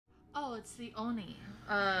Oh, it's the Oni.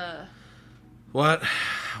 What?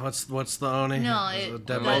 What's the Oni? No,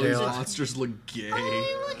 Dead by Daylight. Monsters look gay.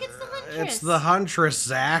 Oh, look, it's the Huntress. It's the Huntress,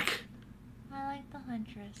 Zach. I like the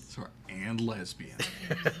Huntress. So, and lesbian.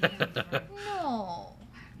 No.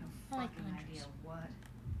 I like the Huntress. Idea what?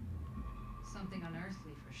 Something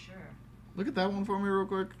unearthly for sure. Look at that one for me real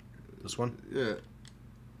quick. This one? Yeah.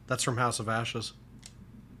 That's from House of Ashes.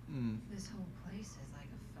 This whole place is like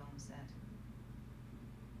a film set.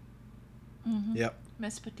 Mm-hmm. Yep.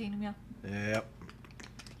 Mesopotamia. Yep.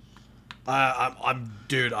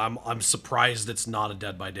 I'm surprised it's not a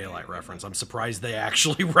Dead by Daylight reference. I'm surprised they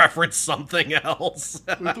actually reference something else.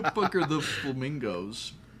 What the fuck are the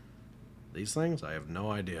flamingos? These things? I have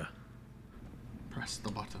no idea. Press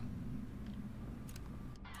the button.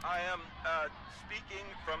 I am speaking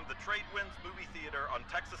from the Tradewinds movie theater on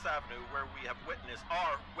Texas Avenue, where we are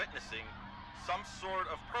witnessing some sort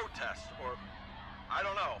of protest, or I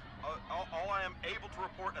don't know. All I am able to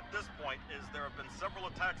report at this point is there have been several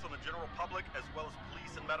attacks on the general public as well as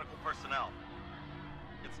police and medical personnel.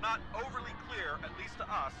 It's not overly clear, at least to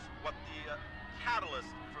us, what the catalyst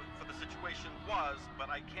for the situation was, but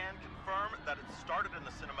I can confirm that it started in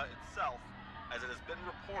the cinema itself, as it has been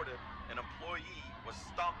reported an employee was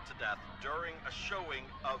stomped to death during a showing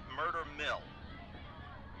of Murder Mill.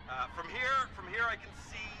 From here I can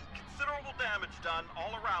see considerable damage done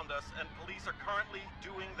all around us, and police are currently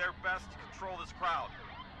doing their best to control this crowd.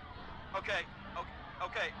 Okay. Oh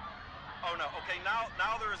no, okay, now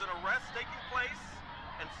there is an arrest taking place,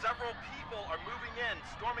 and several people are moving in,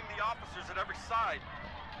 storming the officers at every side.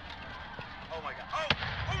 Oh my god.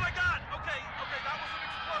 Oh my god! Okay, that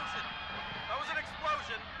was an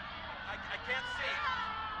explosion. I can't see.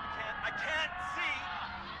 I can't see.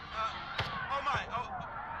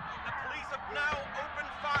 The police have now opened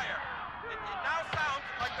fire. It now sounds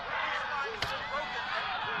like the police line has been broken, and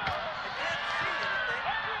I can't see anything.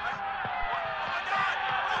 Oh my god!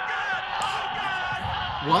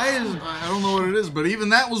 Why is... I don't know what it is, but even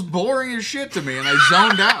that was boring as shit to me, and I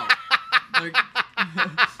zoned out. Like...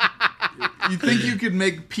 You think you could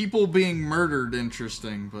make people being murdered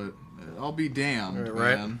interesting, but I'll be damned,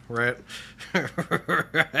 man. Right.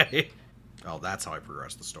 Oh, that's how I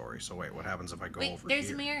progress the story. So wait, what happens if I go over there's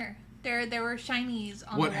here? a mirror. There were shinies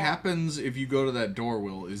on What the wall. happens if you go to that door,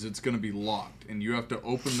 Will, is it's going to be locked, and you have to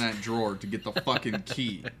open that drawer to get the fucking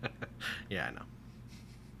key. Yeah, I know.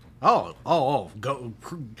 Oh, go.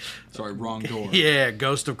 Sorry, wrong door. Yeah,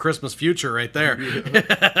 Ghost of Christmas Future right there.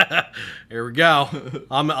 Yeah. Here we go.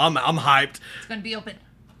 I'm hyped. It's gonna be open.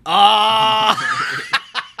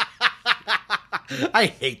 I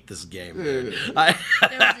hate this game. There was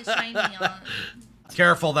a shiny on.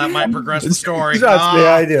 Careful, that might progress the story. Trust me,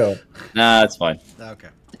 I do. Nah, it's fine. Okay.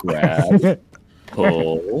 Grab.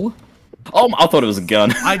 Pull. Oh, I thought it was a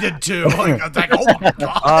gun. I did too. I was like, oh my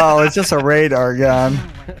god. Oh, it's just a radar gun.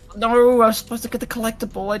 No, I was supposed to get the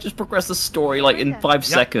collectible. I just progressed the story like in 5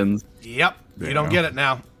 seconds. Yep. You don't get it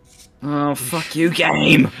now. Oh, fuck you,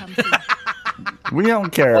 game. We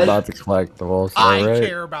don't care about the collectibles. I right?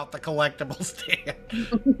 care about the collectibles, Dan.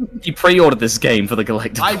 You pre-ordered this game for the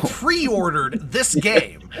collectible. I pre-ordered this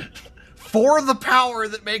game for the power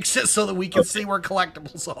that makes it so that we can see where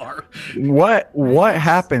collectibles are. What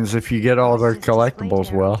happens if you get all their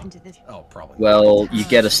collectibles, Will? Oh, probably. Well, you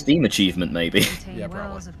get a Steam achievement, maybe. Yeah,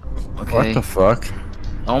 probably. Okay. What the fuck?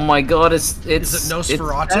 Oh my god, it's Is it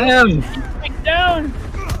Nosferatu? It's down.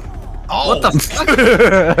 Oh, what the fuck?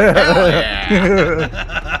 Hell yeah.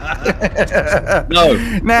 No.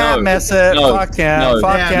 Nah, no, miss it. No, Fuck him. no,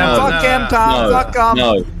 Fuck yeah, him. no, Fuck him, Tom. No, Fuck him.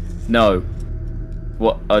 No.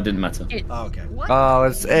 What? Oh, it didn't matter. Oh, okay. Oh,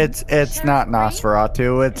 it's not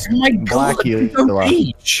Nosferatu. It's Oh my god, Blackula.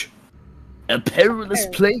 Age. A perilous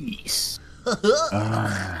place.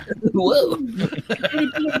 Whoa.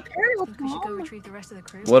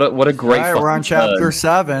 What a great Alright, we're on chapter turn.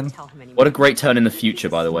 7. What a great turn in the future,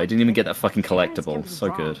 by the way. Didn't even get that fucking collectible. So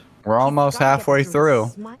good. We're almost halfway through.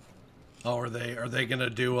 Oh, are they gonna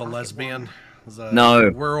do a lesbian? No.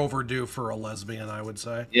 We're overdue for a lesbian, I would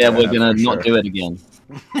say. Yeah, we're gonna for not sure. do it again.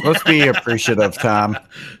 Let's be appreciative, Tom.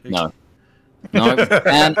 No. No.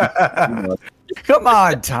 And, Come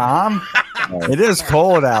on, Tom. It is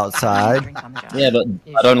cold outside. yeah, but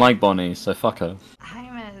I don't like Bonnie, so fuck her.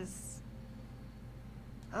 Jaime's...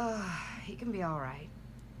 he can be alright.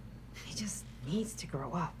 He just needs to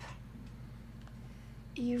grow up.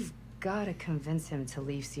 You've gotta convince him to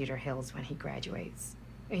leave Cedar Hills when he graduates.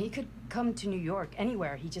 He could come to New York,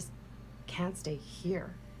 anywhere. He just can't stay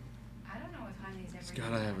here. I don't know if Jaime's ever... He's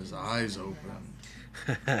gotta have his eyes open.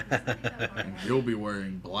 And he'll be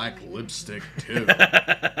wearing black lipstick, too.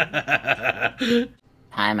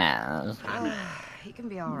 Hi, Mouse. He can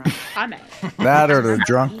be all right. I'm it. That or the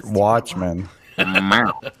drunk watchman.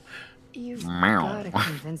 Meow. You've Meow. got to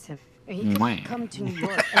convince him. He can Meow. come to New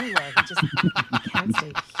York anywhere. He just can't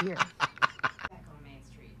stay here. Back on Main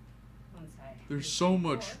Street. Once I There's so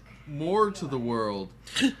much more to the world.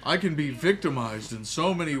 I can be victimized in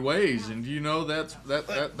so many ways, and you know that's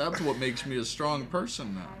what makes me a strong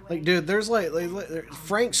person now. Like, dude, there's like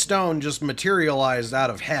Frank Stone just materialized out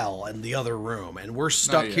of hell in the other room, and we're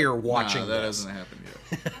stuck here watching. That this. hasn't happened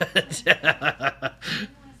yet.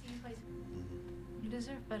 You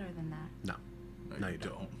deserve better than that. No, you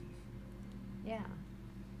don't. Yeah.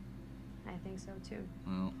 I think so too.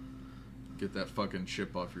 Well, get that fucking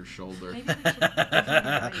chip off your shoulder. Maybe we should go find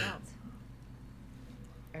somebody else.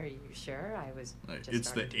 Are you sure? I was just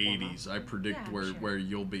It's the starting to warm up. 80s. I predict Yeah, where sure. where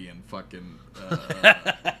you'll be in fucking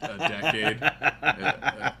a decade.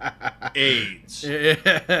 AIDS.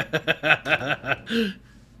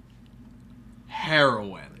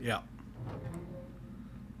 Heroin. Yeah.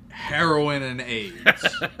 Heroin and AIDS.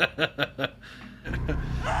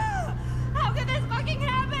 How could this fucking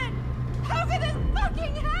happen? How could this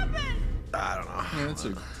fucking happen? I don't know.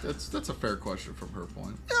 Yeah, that's a fair question from her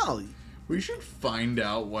point. No. We should find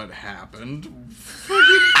out what happened.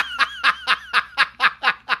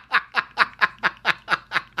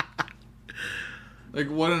 Like,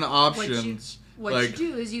 what an options? What like,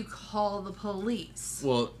 you do is you call the police.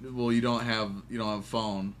 well, you don't have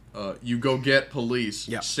phone. You go get police.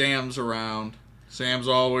 Yep. Sam's around. Sam's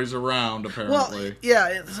always around, apparently. Well, yeah,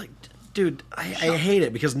 it's like, dude, I hate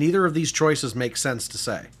it because neither of these choices make sense to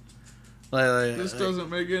say. This doesn't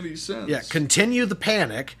make any sense. Yeah, continue the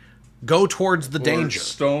panic, go towards the Or danger.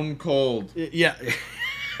 Stone cold. Yeah.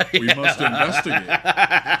 We must investigate.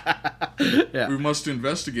 Yeah. We must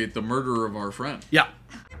investigate the murder of our friend. Yeah.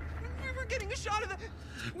 We're getting a shot of the.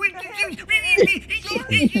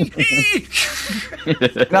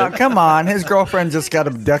 Now, come on. His girlfriend just got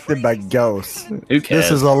abducted by ghosts. Who cares?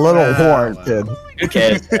 This is a little warranted. Who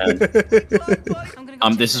cares, man?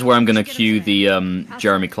 This is where I'm gonna cue the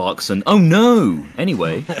Jeremy Clarkson. Oh no!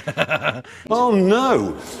 Anyway. Oh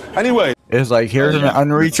no! Anyway. It's like, here's an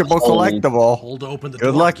unreachable collectible. Hold open the Good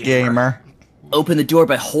door, luck, gamer. Open the door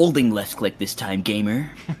by holding left click this time, gamer.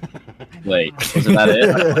 Wait, wasn't that it?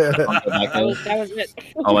 I can't go back there. That was it.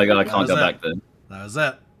 Oh my god, I can't That go was back it. there. That was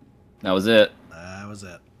it. That was it. That was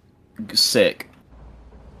it. Sick.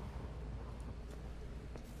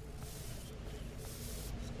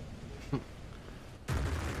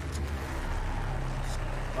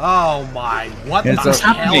 Oh my, what It's the a-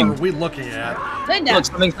 hell happening? are we looking at? Linda, Look,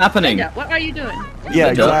 something's happening. Linda, what are you doing? Yeah,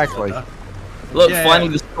 Linda. exactly. Look, Yeah. finally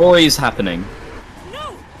the story is happening.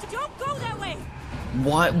 No, don't go that way.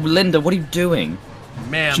 Why, Linda? What are you doing?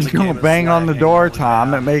 Man, She's the game gonna is bang on the lagging door, really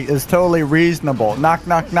Tom. bad. It's totally reasonable. Knock,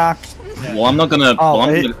 knock, knock. Well, I'm not gonna. Oh, well,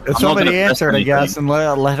 I'm it- gonna- I'm not somebody gonna press answered, I anything. guess, and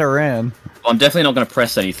let her in. I'm definitely not gonna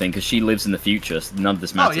press anything because she lives in the future. So none of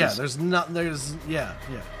this Oh matters. yeah,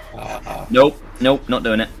 yeah. Nope, nope, not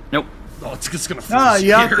doing it. Nope. Oh, it's gonna freeze No,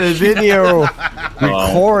 you have here. to video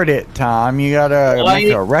record it, Tom. You gotta Why-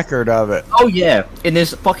 make a record of it. Oh yeah, in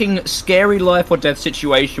this fucking scary life or death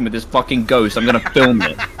situation with this fucking ghost, I'm gonna film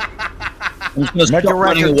it. I'm just gonna Make a stop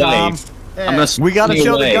running record, away. Tom. I'm gonna We gotta running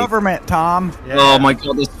show away. the government, Tom. Yeah. Oh my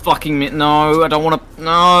god, this fucking no! I don't want to.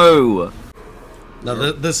 No.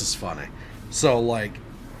 No, this is funny. So like,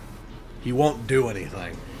 he won't do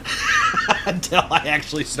anything until I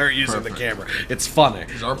actually start using the camera. It's funny.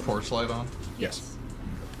 Is our porch light on? Yes.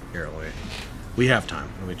 Here, we have time.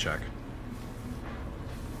 Let me check.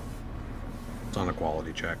 It's on a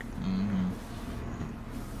quality check.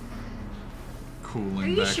 Cooling Are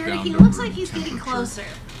you back sure? down He to looks room like he's getting temperature. closer.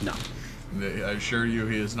 No, I assure you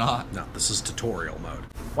he is not. no, this is tutorial mode.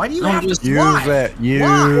 Why do you Don't have just to Use why? it. Use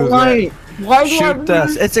Why? it. Why do Shoot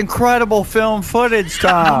this. It's incredible film footage,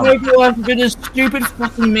 Tom. Why do I have to do this stupid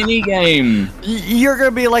fucking mini game? You're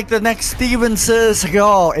gonna be like the next Steven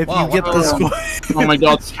Seagal if Whoa, you get what- this. Oh my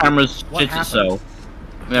god, this camera's What shit happened? itself.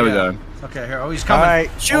 There we Yeah. go. Okay, here. Oh, he's All coming.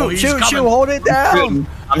 right, shoot, Oh, he's shoot, coming. shoot. Hold it down.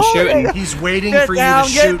 I'm Hold shooting. it. He's waiting Get for down, you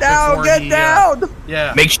to shoot get down, before get he, down.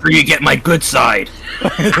 Yeah. Make sure you get my good side.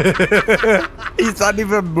 He's not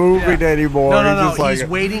even moving anymore. No, no, He's no. just like, He's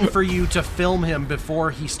waiting for you to film him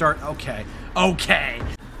before he start. Okay. Okay.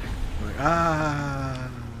 Like, ah.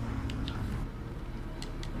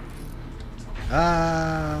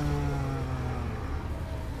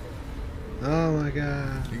 Oh my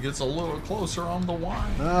god. He gets a little closer on the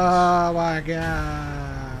wine. Oh my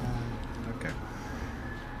god. Okay.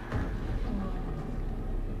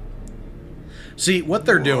 See, what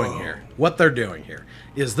they're doing here. what they're doing here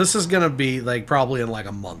is this is going to be like probably in like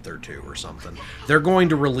a month or two or something. They're going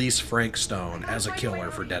to release Frank Stone as a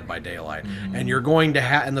killer for Dead by Daylight, and you're going to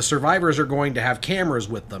have, and the survivors are going to have cameras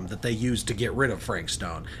with them that they use to get rid of Frank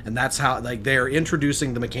Stone, and that's how like they're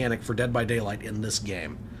introducing the mechanic for Dead by Daylight in this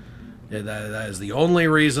game. That is the only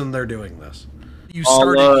reason they're doing this. You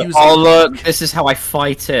started using. Oh look, this is how I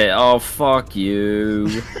fight it. Oh fuck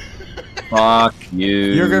you. Fuck you.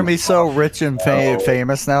 You're gonna be so rich and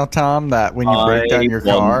famous now, Tom, that when you break down your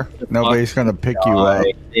car, nobody's gonna pick you up.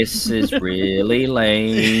 This is really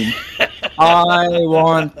lame. I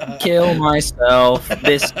want to kill myself.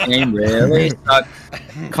 This game really sucks.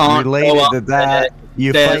 Can't Related to that,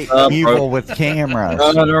 you fight evil with cameras.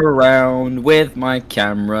 Run around with my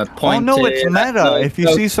camera pointed. Oh no, it's meta. If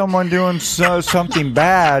you see someone doing something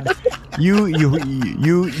bad,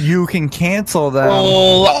 you can cancel them.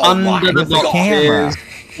 Under the camera.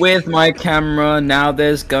 boxes with my camera. Now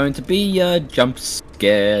there's going to be a jump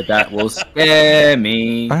scare that will scare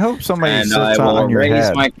me. I hope somebody and sits on your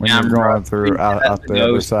head when you're going through out the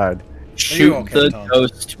other side. Shoot the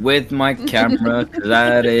ghost with my camera.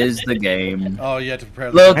 That is the game. Oh, you have to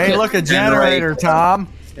prepare. Hey, look, a generator, Tom.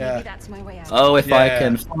 Maybe that's my way out. Oh, if I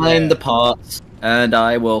can find the parts, and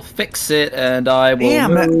I will fix it, and I will.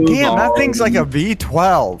 Damn, move on. that thing's like a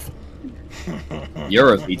V12.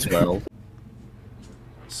 You're a V12.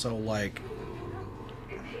 So like,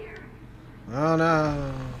 oh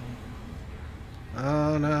no,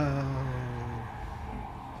 oh no,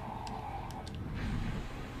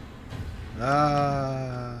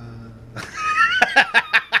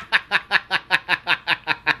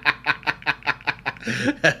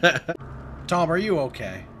 Tom, are you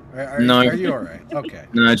okay? No. Are you alright? Okay.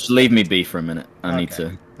 No, just leave me be for a minute. I need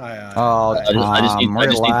to. Oh, Tom,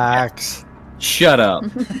 relax. Shut up.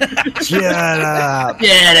 Shut up.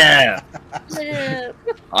 Shut up.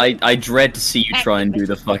 I dread to see you try and do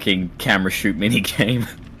the fucking camera shoot mini game.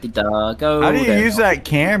 How do you use that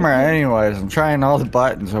camera anyways? I'm trying all the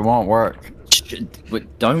buttons, it won't work.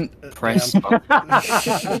 Don't press. Oh,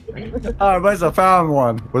 I found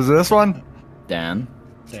one. Was it this one? Dan.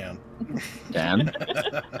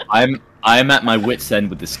 I'm at my wit's end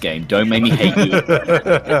with this game. Don't make me hate you.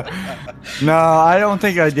 No, I don't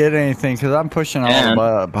think I did anything because I'm pushing all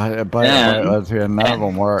the buttons here. None of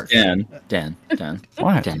them work. Dan.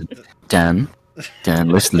 What? Dan,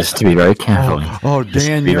 listen to me very carefully. Oh,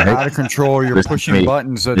 Dan, you're out of control. You're pushing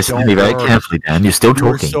buttons that don't work. Listen to me very carefully, Dan. You're still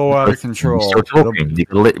talking. You're so out of control. You're still talking.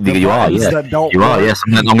 You are, yes. You are, yes.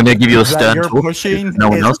 I'm going to give you a stern you're talk. Pushing No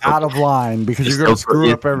one is else out of line because you're going to screw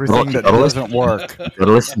up everything that doesn't work. You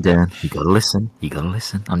gotta listen, Dan. You gotta listen.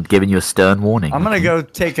 I'm giving you a stern warning. I'm going to go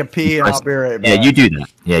take a pee and I'll be right back.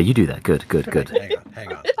 Yeah, you do that. Good.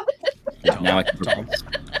 Hang on. Now I can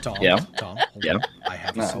Tom, yeah. Tom, yeah. I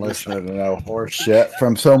have Not listening to no horse shit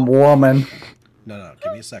from some woman. No,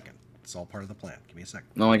 give me a second. It's all part of the plan. Give me a second.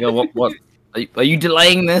 Oh my god, what? Are you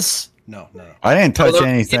delaying this? No. I didn't touch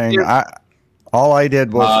anything. All I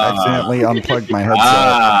did was accidentally unplug my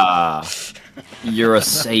headset. You're a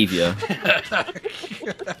savior.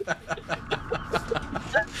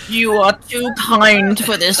 You are too kind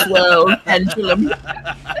for this world, Pendulum.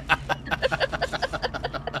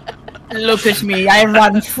 Look at me, I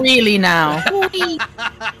run freely now.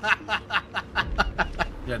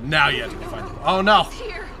 Yeah, now you have to find them. Oh no!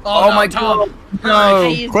 Oh my god!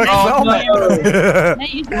 No! Quick, film it! Oh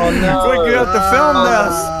no! Quick, you have to film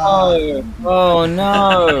this! Oh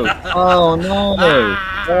no! Oh no!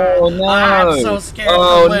 Oh no! I'm so scared.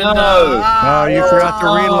 Oh no! Oh, you forgot to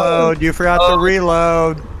reload. You forgot to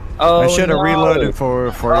reload. Oh, I should have reloaded for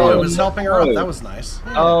you. I was helping her out. That was nice.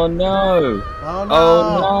 Oh no! Oh no!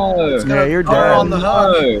 Oh no! Yeah, you're Power dead. on the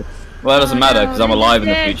hook. Well, it doesn't matter because I'm alive in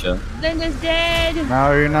the future. Linda's dead.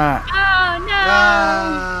 No, you're not. Oh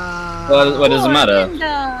no! Well, what does it matter?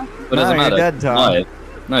 Linda. What does it matter? You're dead, Tom. Alive.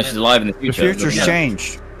 No, she's alive in the The future. future's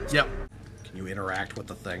changed. Yep. Can you interact with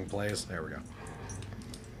the thing, please? There we go.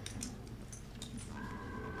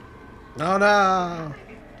 Oh no!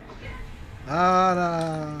 Oh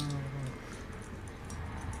no!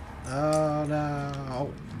 Oh no! Oh.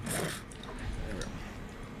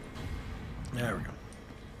 There we go.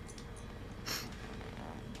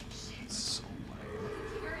 So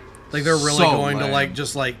like they're really going to like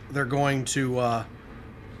just like they're going to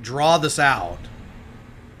draw this out.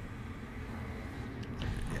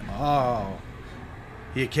 Oh.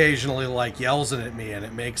 He occasionally like yells at me and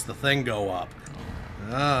it makes the thing go up.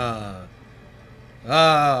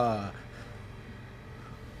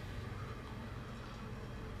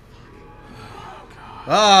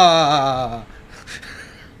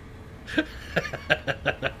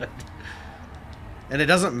 And it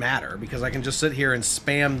doesn't matter, because I can just sit here and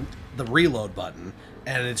spam the reload button,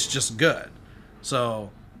 and it's just good. So...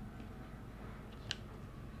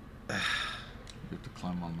 You have to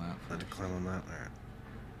climb on that. I have to climb on that? Alright.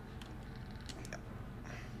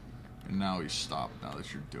 And now he's stopped, now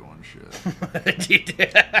that you're doing shit.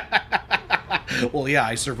 Well, yeah,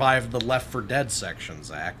 I survived the Left 4 Dead section,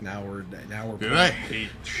 Zach. Now we're Dude, I hate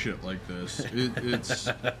shit like this. It's...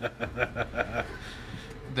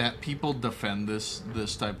 that people defend this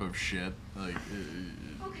type of shit, like,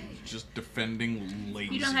 just defending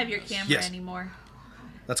laziness. You don't have your camera anymore.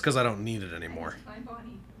 That's because I don't need it anymore.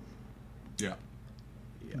 Yeah.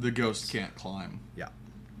 The ghost can't climb. Yeah.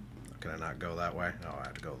 Can I not go that way? No, I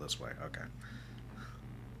have to go this way. Okay.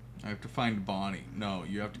 I have to find Bonnie. No,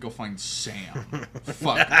 you have to go find Sam.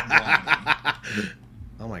 Fuck Bonnie.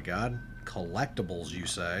 Oh my god. Collectibles, you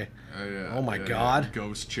say? Yeah, oh my god. Yeah.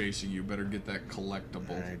 Ghost chasing you. Better get that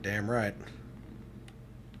collectible. Damn right.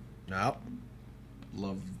 Nope.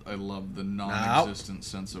 I love the non-existent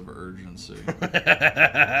sense of urgency.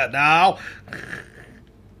 No.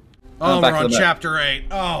 Oh, we're on chapter 8.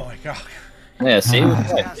 Oh my god. Yeah, see?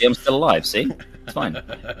 I'm still alive, see? It's fine.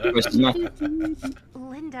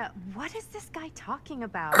 Linda, what is this guy talking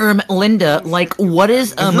about? Linda, like, what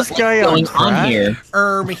is this guy going on here?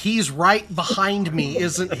 He's right behind me,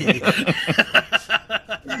 isn't he?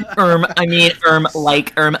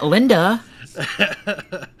 Linda.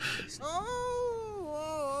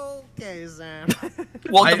 Okay, Sam.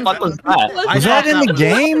 What the fuck was that? Was that in the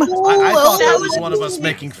game? I thought that was one of us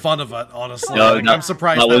making fun of it, honestly. No, I'm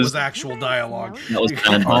surprised that was actual dialogue. That was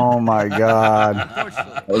Man Bun. Oh my god.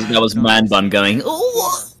 That was Man Bun going,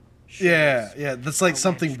 oh. Yeah, that's like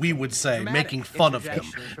something we would say, making fun of him.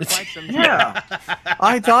 Yeah.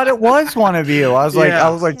 I thought it was one of you. I was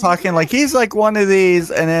like talking like he's like one of these,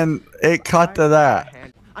 and then it cut to that.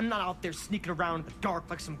 I'm not out there sneaking around in the dark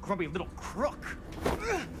like some grubby little crook.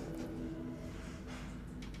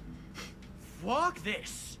 Fuck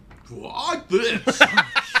this. Fuck this.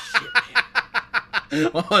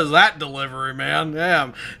 What was that delivery, man?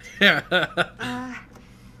 Damn. Yeah.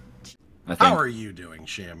 How are you doing,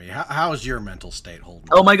 Shammy? How's your mental state holding?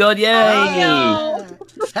 Oh my god, yay!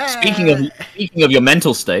 Speaking of your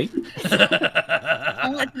mental state.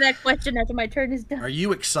 I'll answer that question after my turn is done. Are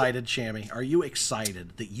you excited, Shammy? Are you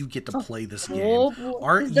excited that you get to play this game?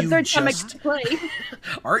 Aren't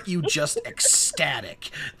you just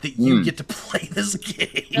ecstatic that you get to play this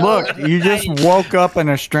game? Look, you just woke up in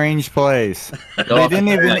a strange place. They didn't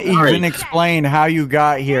even explain how you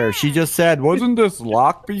got here. She just said, "Wasn't this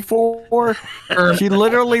locked before?" She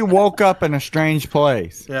literally woke up in a strange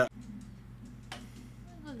place. Yeah.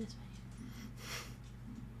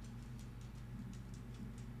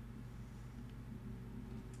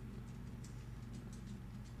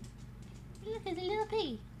 Look, there's a little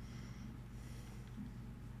pea.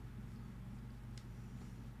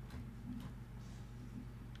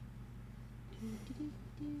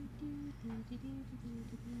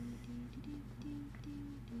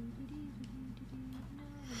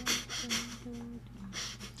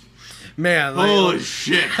 Man, holy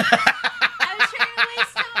shit. I was trying to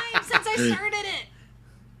waste time since I started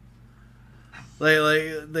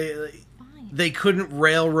it. They couldn't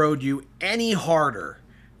railroad you any harder.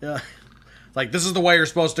 Like, this is the way you're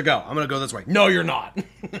supposed to go. I'm gonna go this way. No, you're not.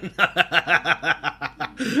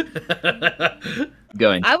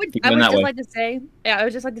 Going. I would just like to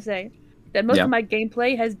say that most of my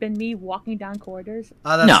gameplay has been me walking down corridors.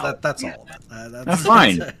 That's all of it. That's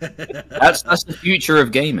fine. That's the future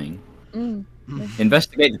of gaming.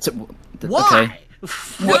 Investigate the Why?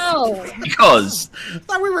 Okay. No. Because. I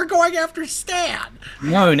thought we were going after Stan.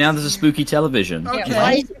 No, now there's a spooky television.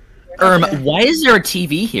 Okay. Why is there a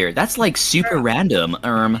TV here? That's like super random.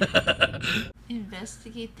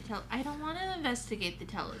 Investigate the I don't want to investigate the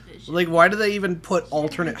television. Like, why do they even put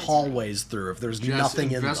alternate hallways through if there's nothing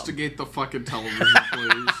in them? Investigate the fucking television,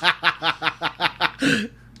 please.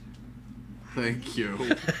 Thank you.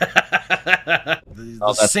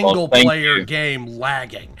 The single-player game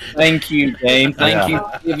lagging. Thank you, game. Thank you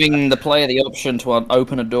for giving the player the option to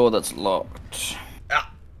open a door that's locked.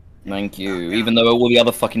 Thank you. Even though all the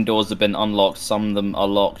other fucking doors have been unlocked, some of them are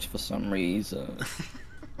locked for some reason.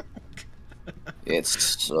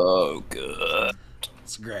 It's so good.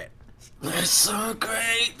 It's great. It's so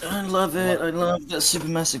great. I love it. I love that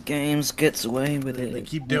Supermassive Games gets away with it. They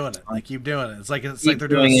keep doing it. They keep doing it. It's like they're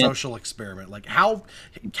doing a social experiment. Like, how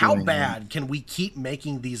bad can we keep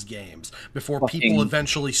making these games before people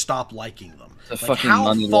eventually stop liking them? Like,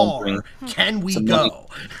 how far can we go?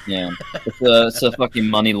 Yeah, it's a fucking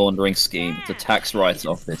money laundering scheme. It's a tax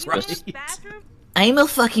write-off. It's just I'm a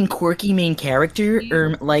fucking quirky main character.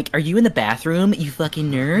 Like, are you in the bathroom, you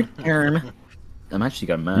fucking nerd? I'm actually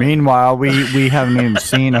got mad. Meanwhile, we haven't even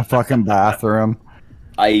seen a fucking bathroom.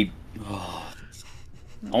 I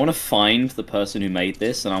want to find the person who made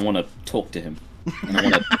this, and I want to talk to him. And I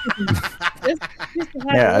want to.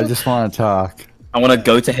 Yeah, I just want to talk. I want to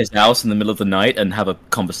go to his house in the middle of the night and have a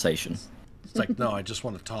conversation. It's like, no, I just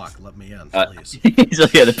want to talk. Let me in, please. So,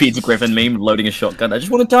 yeah, the Peter Griffin meme, loading a shotgun. I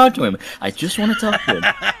just want to talk to him. I just want to talk to him.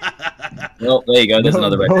 Well, there you go. There's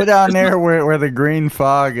another. Go down there where the green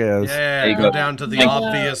fog is. Yeah, you go down to the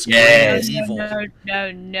obvious yes. green evil.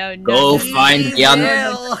 No. Go find the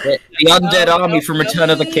undead army from Return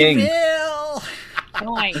of the King.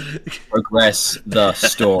 Progress the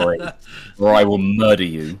story, or I will murder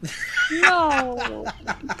you. No.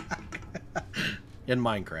 In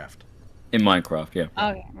Minecraft. In Minecraft, yeah.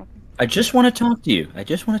 Okay. I just want to talk to you. I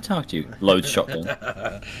just want to talk to you. Loads shotgun.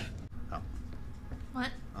 What?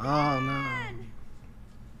 Oh no.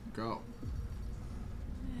 Go.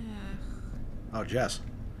 Oh, Jess.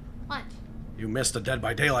 What? You missed a Dead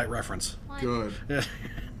by Daylight reference. What? Good.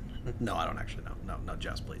 No, I don't actually know. No,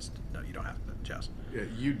 Jess, please. No, you don't have to. Jess. Yeah,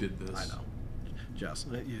 you did this. I know. Jess,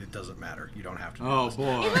 it doesn't matter. You don't have to. Oh this.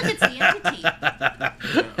 boy. Hey, look, it's the entity.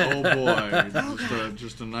 Oh boy.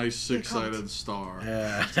 Just a nice six-sided star.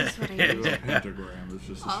 Yeah. That's what I A do. pentagram. It's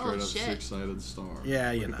just a straight up six-sided star.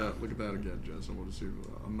 Yeah, you look know. At that, look at that again, Jess. I want to see.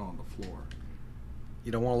 I'm not on the floor.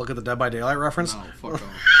 You don't want to look at the Dead by Daylight reference? No, fuck off.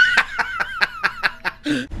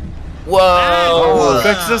 Whoa! Oh,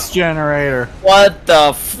 fix this generator. What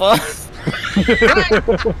the fuck?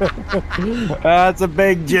 That's a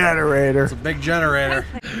big generator. It's a big generator.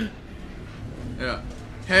 Yeah.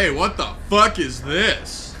 Hey, what the fuck is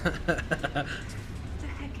this? What the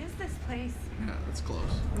heck is this place? Yeah, that's close.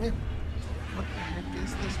 What the heck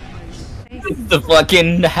is this place? It's the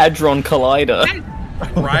fucking Hadron Collider.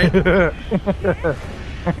 Right?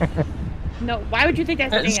 No, why would you think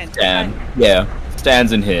that's Stan? Stan. Yeah,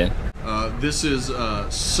 Stan's in here. This is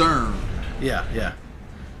CERN. Yeah.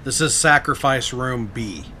 This is Sacrifice Room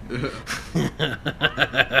B. This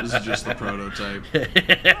is just the prototype.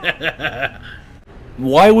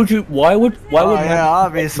 Why would? Yeah,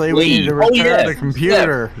 obviously we need to return the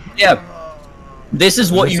computer. Yeah. This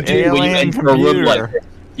is what you do when you enter a room like this.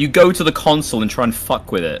 You go to the console and try and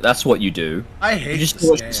fuck with it. That's what you do. I hate you just this do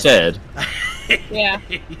what game. she said. Yeah.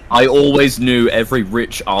 I always knew every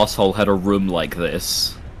rich asshole had a room like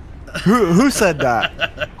this. Who said that?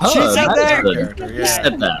 She said that. She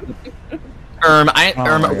said that.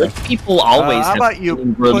 Rich people always how have about you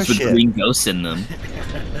rooms with push it? green ghosts in them.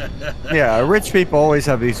 Yeah, rich people always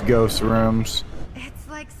have these ghost rooms. It's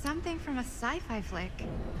like something from a sci-fi flick.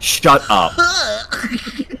 Shut up.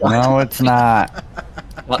 No, it's not.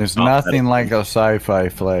 There's nothing like a sci-fi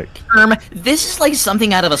flick. This is like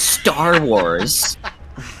something out of a Star Wars.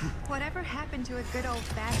 Whatever happened to a good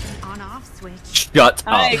old-fashioned on-off switch? Shut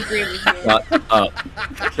up. I agree with you. Shut up.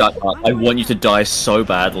 Shut up. I want you to die so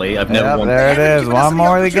badly. I've never wanted There it is. One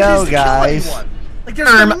more to go, guys. Like, there's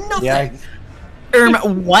nothing. Yeah.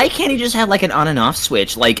 Why can't he just have like an on and off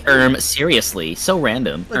switch? Like, seriously, so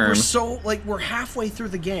random. Like, we're halfway through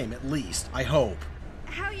the game, at least. I hope.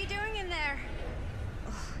 How are you doing in there?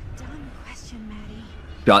 Oh, dumb question, Maddie.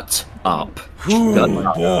 Shut up. Ooh, Shut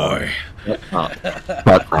up. boy. Shut up.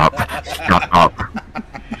 Shut up. Shut up.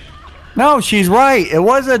 No, she's right. It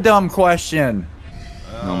was a dumb question.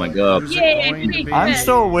 Oh my god. I'm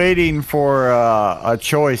still waiting for a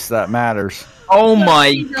choice that matters. Oh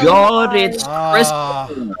my god, it's Chris.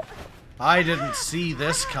 I didn't see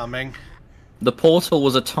this coming. The portal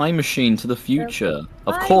was a time machine to the future.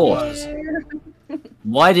 Of course.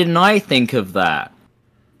 Why didn't I think of that?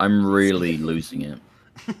 I'm really losing it.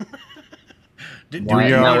 Do we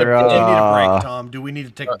need a break, Tom? Do we need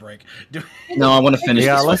to take a break? No, I want to finish.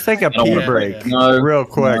 Yeah, this let's one. take a pee break real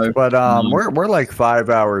quick. But we're like 5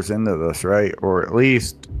 hours into this, right? Or at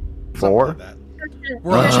least 4.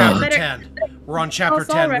 We're on chapter 10. We're on chapter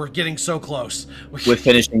 10. We're getting so close. We're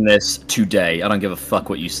finishing this today. I don't give a fuck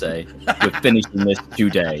what you say. We're finishing this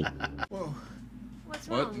today. Whoa. What's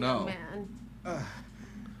What? No. man?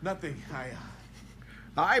 Nothing.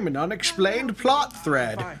 I'm an unexplained plot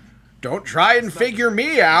thread. Don't try and figure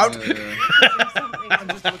me out. I'm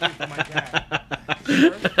just looking for my dad.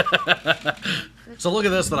 So look at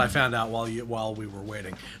this that I found out while we were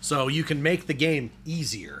waiting. So you can make the game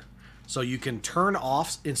easier. So you can turn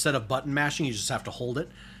off, instead of button mashing, you just have to hold it.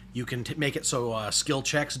 You can make it so skill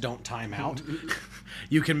checks don't time out.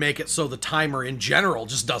 You can make it so the timer in general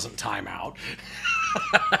just doesn't time out.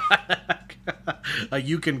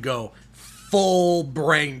 You can go full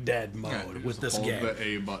brain dead mode with this hold game. the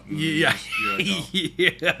A button. Yeah.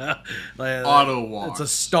 Yeah. Auto walk. It's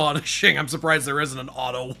astonishing. I'm surprised there isn't an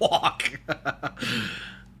auto walk.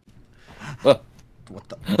 What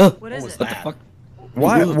the? What is it? What the fuck?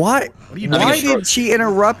 Why you why doing? did she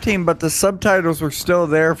interrupt him, but the subtitles were still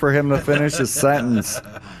there for him to finish his sentence?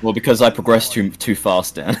 Well, because I progressed too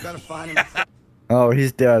fast, Dan. Oh,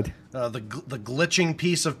 he's dead. The glitching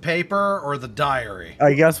piece of paper or the diary?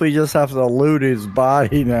 I guess we just have to loot his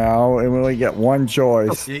body now, and we only get one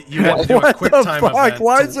choice. You have to do a What quick the time fuck? event.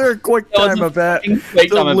 Why is there a quick time event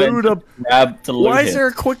to loot a? Why is there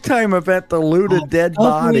a quick time event to loot a dead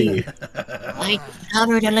body? I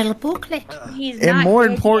covered a little booklet. He's And not more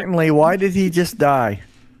dead importantly, why did he just die?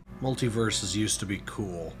 Multiverses used to be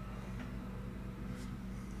cool.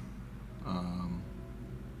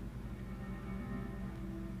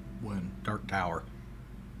 When? Dark Tower.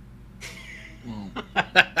 Well,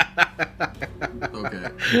 okay.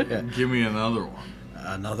 Yeah. Give me another one.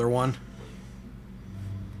 Another one?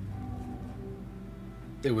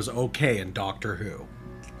 It was okay in Doctor Who.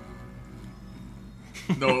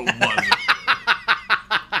 No, it wasn't.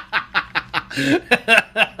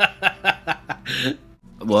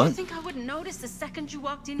 What? You think I wouldn't notice the second you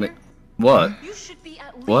walked in here? What? You should be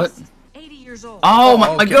at least What? 80 years old. Oh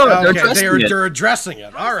my god, they're okay, addressing it. they're addressing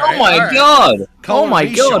it. All right. Oh my all right. god! Calling Oh my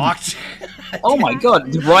me god! shocked. Oh my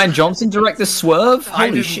god! Did Ryan Johnson direct this swerve? I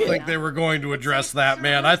Holy didn't shit! think they were going to address that,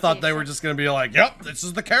 man. I thought they were just going to be like, "Yep, this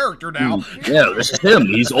is the character now." Yeah, this is him.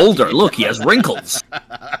 He's older. Look, he has wrinkles.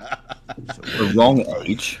 The wrong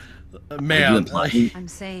age. Man, I'm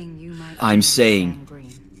saying you might. I'm saying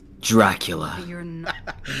Dracula. You're not.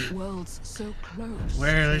 Worlds so close.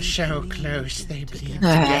 We're so close, they bleed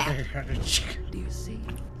Ah. together. Do you see?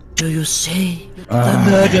 Do you see? The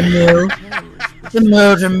murder mill. The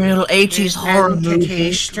murder mill 80s horror Entity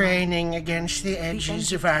movie. straining against the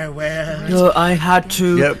edges of our world. So I had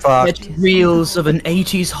to Get fucked. get reels of an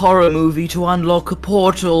 80s horror movie to unlock a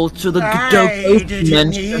portal to the I dope didn't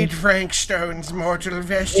dimension. need Frank Stone's mortal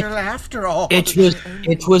vessel after all.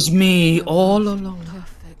 It was me all along.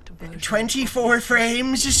 24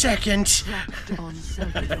 frames a second.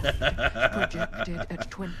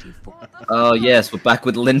 Oh yes, we're back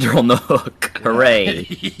with Linda on the hook. Hooray!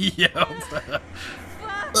 Yep.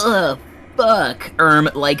 Ugh, fuck.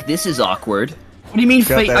 Like this is awkward. What do you mean,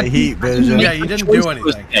 Got fate? that heat vision. Yeah, you didn't do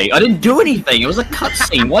anything. I didn't do anything. It was a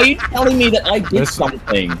cutscene. Why are you telling me that I did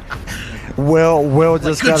something? Will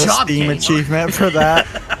just good got a job, Steam gamer. achievement for that.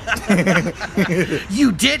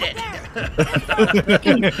 You did it.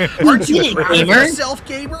 Aren't you proud of gamer? Yourself,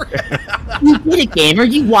 gamer. You did it, gamer.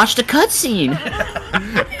 You watched a cutscene.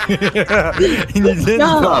 You didn't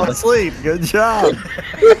job. fall asleep. Good job.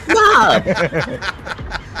 Good job.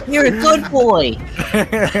 You're a good boy.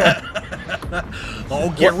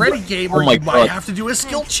 Oh, get ready, gamer. Oh my you might God. have to do a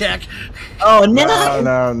skill check. Oh no!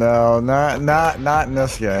 No, not in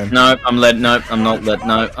this game. No, I'm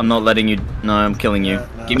not letting you. No, I'm killing you.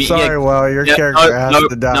 Give me. Sorry, Will, your yeah, character has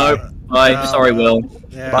to die. No, bye. No. Sorry, Will.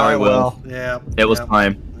 Yeah. Bye, Sorry, Will. Yeah. It was yeah.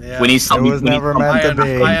 time. Yeah. We need something. It was never meant to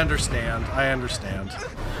be. I understand. I understand.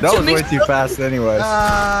 That was way too fast, anyways. He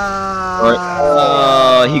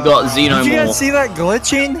got Xenomorph. Did you guys see that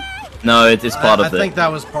glitching? No, it's part I of it. think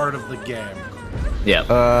that was part of the game. Yeah.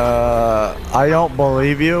 I don't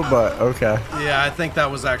believe you, but okay. Yeah, I think that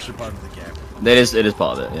was actually part of the game. It is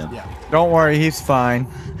part of it. Yeah. Yeah. Don't worry, he's fine.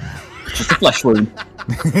 Just a flesh wound.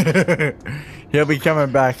 He'll be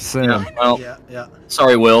coming back soon. Yeah, well, Yeah.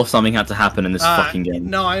 sorry, Will. Something had to happen in this fucking game.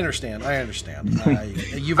 No, I understand. I understand.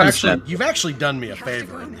 You've Understand. actually done me a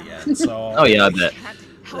favor in the end. So. Oh yeah, I bet.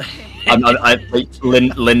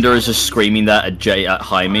 Linda is just screaming that at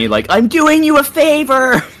Jaime, like, "I'm doing you a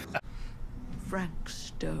favor." Frank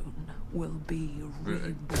Stone will be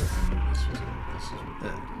reborn.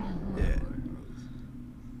 Yeah.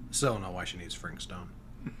 Still don't know why she needs Frank Stone.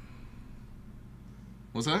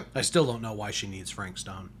 What's that? I still don't know why she needs Frank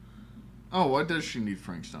Stone. Oh, why does she need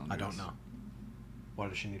Frank Stone? I don't know. Why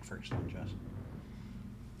does she need Frank Stone, Jess?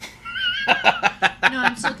 No,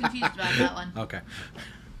 I'm still confused about that one. Okay.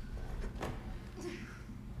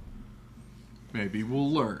 Maybe we'll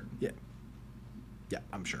learn. Yeah. Yeah,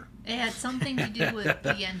 I'm sure. It had something to do with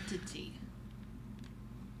the entity.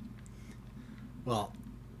 Well,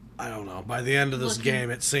 I don't know. By the end of this Looking- game,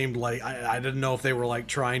 it seemed like I didn't know if they were like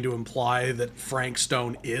trying to imply that Frank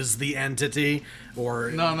Stone is the entity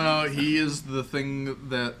or No, he is the thing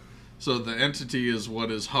that. So the entity is what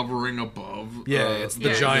is hovering above. Yeah, it's the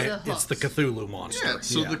Yeah, giant. the It's the Cthulhu monster. Yeah,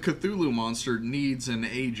 so the Cthulhu monster needs an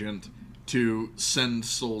agent to send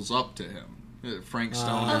souls up to him. Frank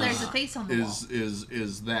Stone. Oh, there's a face on the wall.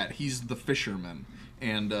 Is that he's the fisherman,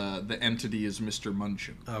 and the entity is Mr.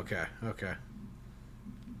 Munchin. Okay.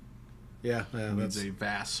 Yeah, that's a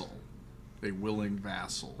vassal, a willing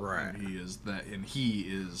vassal. Right. And he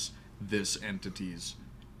is this entity's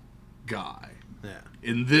guy. Yeah.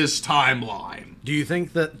 In this timeline. Do you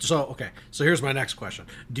think that... So here's my next question.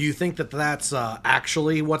 Do you think that that's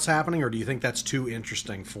actually what's happening, or do you think that's too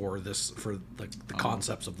interesting for the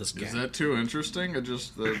concepts of this game? Is that too interesting? Or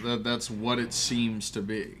just that's what it seems to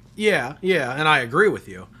be? Yeah, and I agree with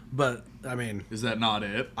you. But, I mean... Is that not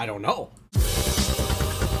it? I don't know.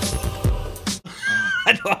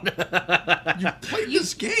 You played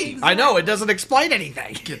this game. I know, it doesn't explain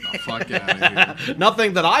anything. Get the fuck out of here.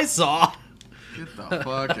 Nothing that I saw. Get the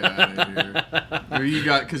fuck out of here. Or you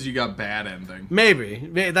got bad ending. Maybe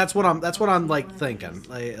that's what I'm like thinking.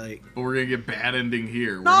 Like, but we're gonna get bad ending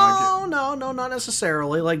here. No, not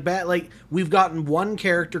necessarily. Like we've gotten one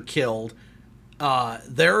character killed.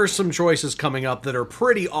 There are some choices coming up that are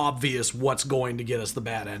pretty obvious what's going to get us the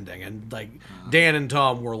bad ending, and like Dan and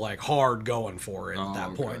Tom were like hard going for it at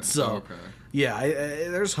that point. So yeah,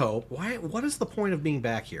 there's hope. Why? What is the point of being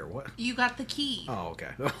back here? What? You got the key. Oh, okay.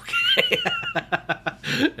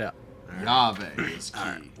 Yeah. Yahweh is key. All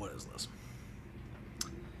right, what is this?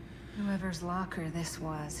 Whoever's locker this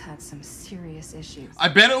was had some serious issues. I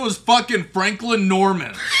bet it was fucking Franklin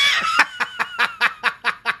Norman.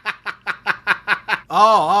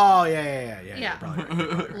 Oh, yeah. Probably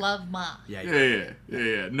right. Love Ma. Yeah.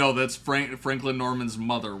 No, that's Franklin Norman's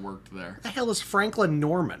mother worked there. What the hell is Franklin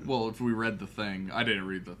Norman? Well, if we read the thing, I didn't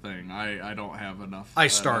read the thing. I don't have enough. I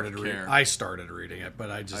started reading it, but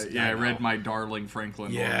I just I read My Darling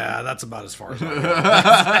Franklin. Norman. Yeah, that's about as far as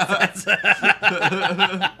I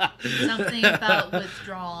go. Something about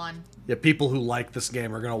withdrawn. Yeah, people who like this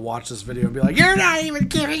game are gonna watch this video and be like, "You're not even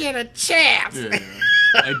giving it a chance." Yeah.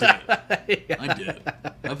 I did.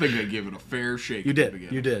 I think I gave it a fair shake. You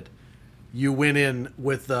did. You went in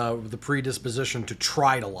with the predisposition to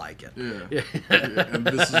try to like it. Yeah. And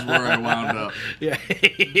this is where I wound up. Yeah.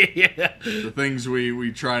 The things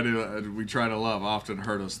we try to love often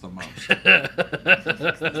hurt us the most.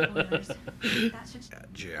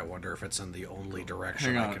 Gee, I wonder if it's in the only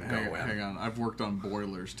direction I can go in. Hang on. I've worked on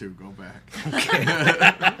boilers too. Go back. Okay.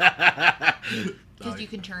 Because you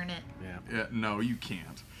can turn it. Yeah. No, you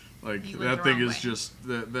can't. Like you that thing is just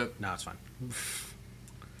that. No, it's fine.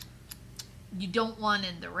 You don't want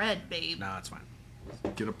in the red, babe. No, it's fine.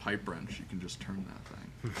 Get a pipe wrench. You can just turn that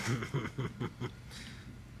thing.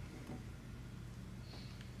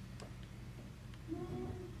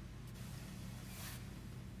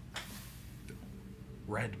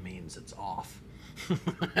 Red means it's off.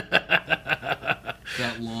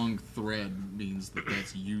 That long thread means that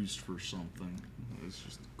that's used for something. It's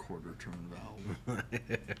just a quarter turn valve.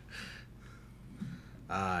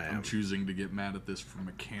 I'm choosing to get mad at this for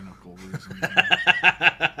mechanical reasons.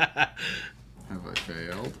 Have I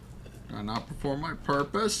failed? Did I not perform my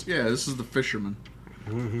purpose? Yeah, this is the fisherman.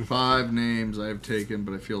 5 names I have taken,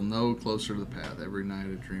 but I feel no closer to the path. Every night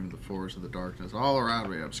I dream of the forest of the darkness. All around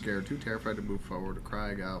me, I'm scared, too terrified to move forward, to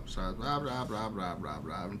cry out, besides, blah, blah, blah, blah, blah,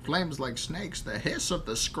 blah. And flames like snakes, the hiss of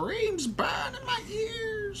the screams burn in my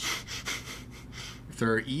ears. If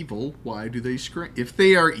they're evil, why do they scream? If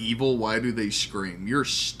they are evil, why do they scream? You're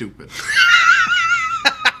stupid.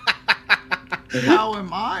 How am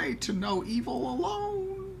I to know evil alone?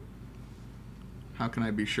 How can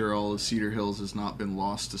I be sure all of Cedar Hills has not been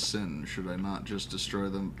lost to sin? Should I not just destroy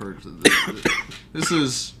them? This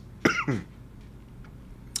is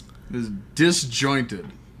disjointed.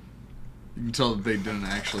 You can tell that they didn't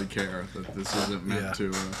actually care, that this isn't meant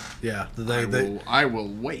to. I will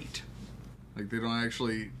wait. Like, they don't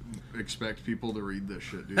actually expect people to read this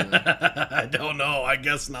shit, do they? I don't know. I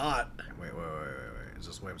guess not. Wait. Is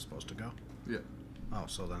this the way I'm supposed to go? Yeah. Oh,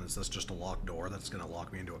 so then is this just a locked door that's going to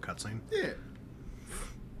lock me into a cutscene? Yeah.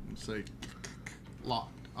 It's like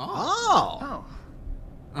locked. Oh.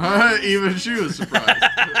 Even she was surprised.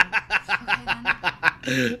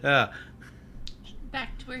 Yeah.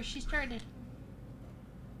 Back to where she started.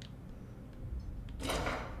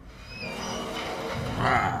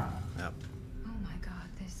 Yep. Oh my god,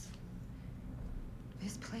 this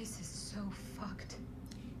place is so fucked.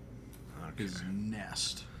 His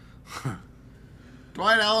nest.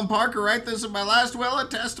 Dwight Allen Parker, write this in my last will and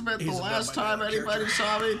testament. The last time anybody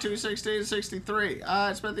saw me, 2/16/63.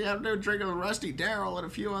 I spent the afternoon drinking with Rusty, Darrell, and a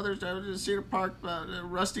few others down in Cedar Park.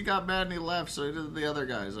 Rusty got mad and he left, so he did the other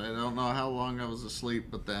guys. I don't know how long I was asleep,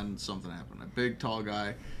 but then something happened. A big, tall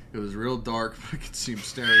guy. It was real dark, but I could see him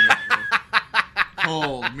staring at me.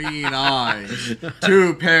 cold, mean eyes.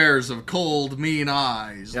 2 pairs of cold, mean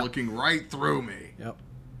eyes looking right through me. Yep.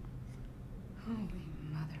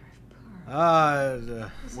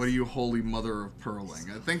 What are you, holy mother of pearling?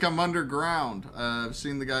 I think I'm underground. I've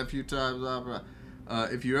seen the guy a few times.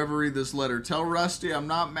 If you ever read this letter, tell Rusty I'm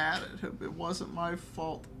not mad at him. It wasn't my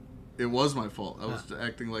fault. It was my fault. I was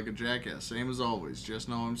acting like a jackass. Same as always. Just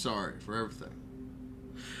know I'm sorry for everything.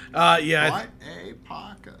 Yeah. Dwight A.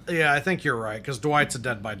 Parker. Yeah, I think you're right, because Dwight's a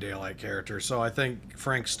Dead by Daylight character, so I think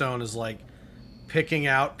Frank Stone is, like, picking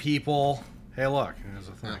out people. Hey, look, here's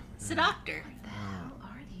a thing. It's a doctor. What the hell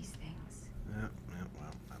are these things? Yeah,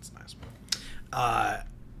 well, that's nice.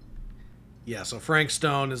 Yeah, so Frank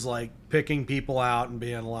Stone is, like, picking people out and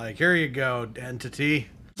being like, here you go, entity.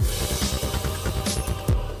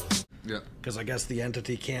 Yeah. Because I guess the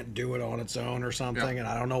entity can't do it on its own or something, and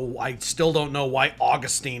I don't know. I still don't know why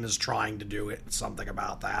Augustine is trying to do it. Something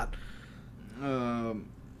about that.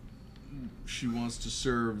 She wants to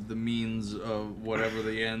serve the means of whatever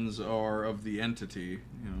the ends are of the entity.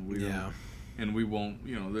 You know, we don't, and we won't.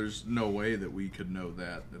 You know, there's no way that we could know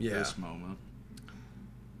that at this moment.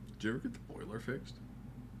 Did you ever get the boiler fixed?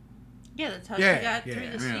 Yeah, that's how she got through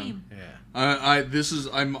the steam.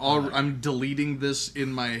 I'm deleting this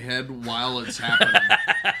in my head while it's happening.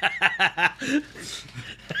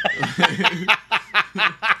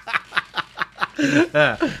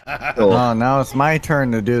 Oh, now it's my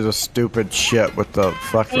turn to do the stupid shit with the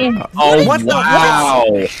fucking. Oh, what wow.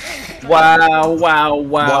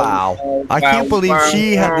 Wow. I can't believe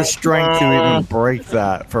she had the strength to even break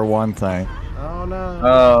that, for one thing. Oh, no.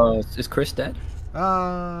 Oh, is Chris dead?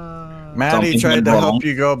 Maddie tried to help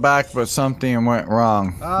you go back, but something went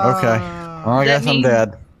wrong. Okay. Well, I guess I'm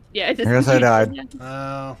dead. Yeah, I guess I died.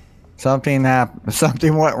 Oh. Something happened.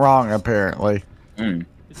 Something went wrong, apparently.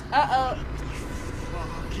 Uh-oh.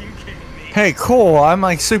 Hey, cool. I'm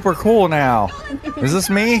like super cool now. Is this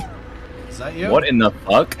me? Is that you? What in the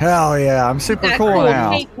fuck? Hell yeah, I'm super cool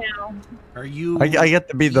now. Are you? I get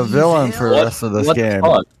to be the villain for the rest of this game.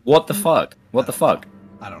 What the fuck? What the fuck?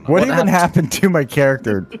 I don't know. What even happened to my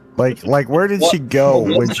character? Like where did she go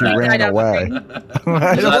when she ran away?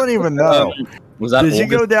 I don't even know. Was that Did you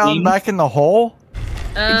go down back in the hole?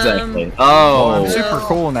 Exactly. Well, I'm super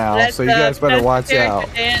cool now, so you guys better watch out.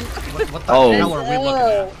 What the hell are we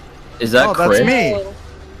looking at? Is that Chris? That's me.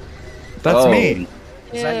 That's me.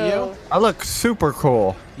 Is that you? I look super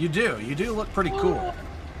cool. You do. You do look pretty cool.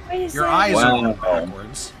 Your Your eyes are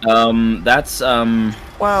backwards. That's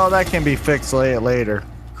Well, that can be fixed later.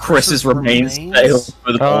 Chris's remains failed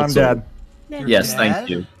for the I'm dead. Yes, thank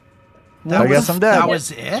you. I guess I'm dead. That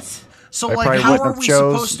was it? So, I like, probably how wouldn't are have we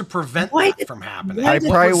chose- supposed to prevent that from happening? I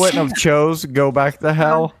probably wouldn't have chose go back to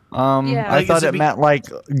hell. I Like, thought is it it meant like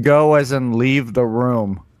go as in leave the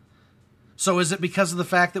room. So is it because of the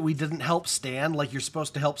fact that we didn't help Stan? Like, you're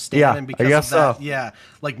supposed to help Stan, Yeah, and because I guess of that, so. yeah,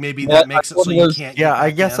 like maybe Well, that makes it so you can't. Yeah, get I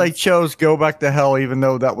back guess in. I chose go back to hell, even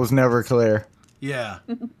though that was never clear. Yeah.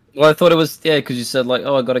 Well, I thought it was because you said like,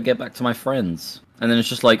 oh, I got to get back to my friends, and then it's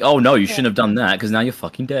just like, oh no, you shouldn't have done that because now you're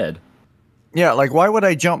fucking dead. Yeah, like why would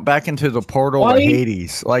I jump back into the portal to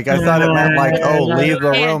Hades? Like I thought it meant like, oh, leave the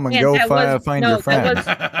room and go find your friends.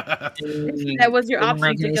 That was your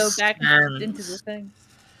option to go back into the thing.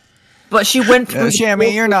 But she went through.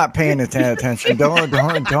 Shammy, you're not paying attention.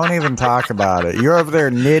 Don't even talk about it. You're over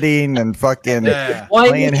there knitting and fucking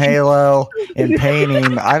playing Halo and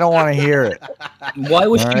painting. I don't want to hear it. Why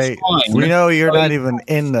was she Right? fine? We know you're not even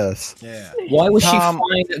in this. Yeah. Why was she Tom,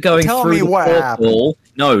 fine going tell through me the what portal? happened.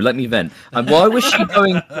 No, let me vent. Why was she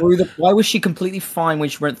going through the? Why was she completely fine when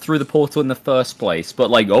she went through the portal in the first place? But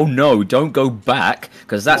like, oh no, don't go back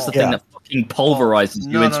because that's the thing that fucking pulverizes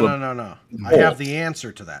you into a. No. I have the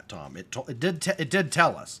answer to that, Tom. It did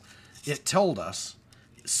tell us. It told us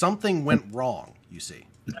something went wrong. You see.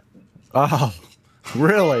 Oh,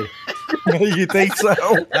 really? You think so?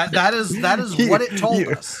 That is what it told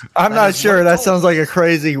us. I'm not sure. That sounds like a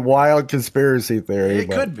crazy, wild conspiracy theory. It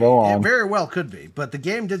could be. Go on. It very well could be. But the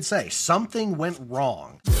game did say something went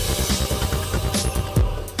wrong. Do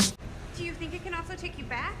you think it can also take you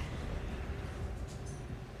back?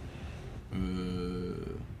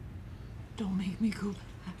 Don't make me go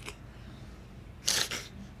back.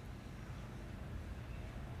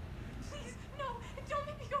 Please, no, don't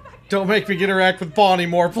make me go back. Don't make me interact with Bonnie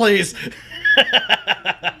more, please.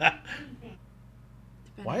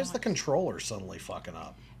 Why is the controller suddenly fucking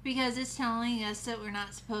up? Because it's telling us that we're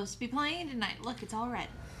not supposed to be playing tonight. Look, it's all red.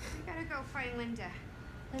 We gotta go find Linda.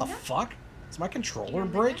 The fuck? Is my controller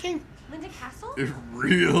breaking? Linda Castle? It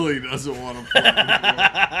really doesn't want to play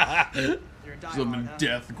anymore. Some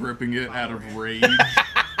death gripping it out of rage.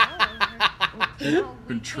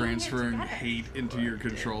 Been transferring hate into your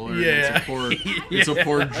controller. Yeah. It's a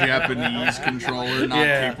poor Japanese controller not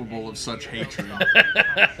capable of such hatred.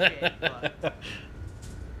 Could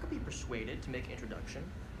be persuaded to make an introduction.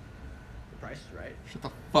 The price is right. Shut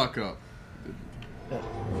the fuck up.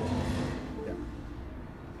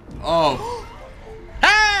 Oh.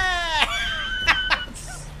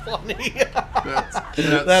 That's funny.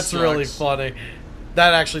 That's really funny.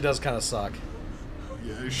 That actually does kind of suck.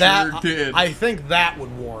 Yeah, it that, sure did. I think that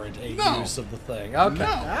would warrant a use of the thing. Okay. No.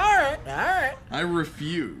 All right. I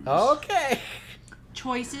refuse. Okay.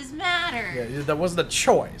 Choices matter. Yeah, that wasn't a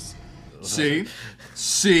choice. See,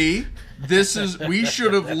 this is. We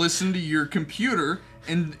should have listened to your computer,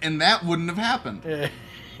 and that wouldn't have happened.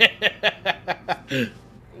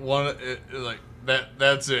 Like that.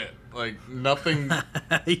 That's it. Like nothing.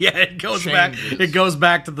 Yeah, it goes changes. back. It goes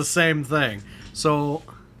back to the same thing. So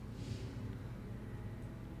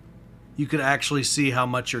you could actually see how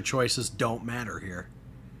much your choices don't matter here.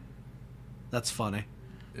 That's funny.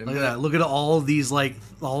 Look at that. Look at all of these, like,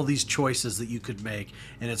 all these choices that you could make,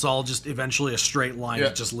 and it's all just eventually a straight line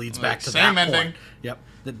that just leads back to same that ending. point. Yep.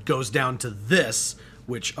 That goes down to this,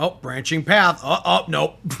 which, branching path.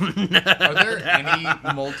 Nope. Are there any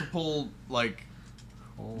multiple, like,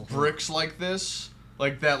 bricks like this?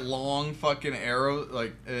 Like that long fucking arrow?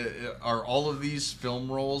 Like, are all of these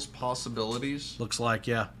film rolls possibilities? Looks like,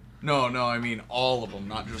 yeah. No, I mean all of them,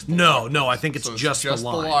 not just the No, locked no, I ones. think it's So just the lines.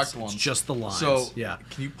 locked ones. It's just the lines. So, yeah.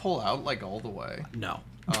 Can you pull out, like, all the way? No.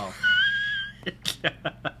 Oh.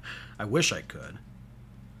 I wish I could.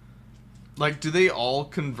 Like, do they all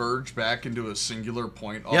converge back into a singular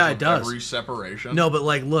point off Yeah, it of does. every separation? No, but,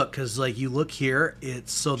 like, look, because, like, you look here,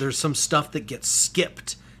 so there's some stuff that gets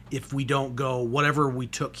skipped if we don't go whatever we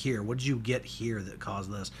took here. What did you get here that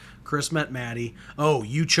caused this? Chris met Maddie. Oh,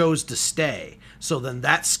 you chose to stay. So then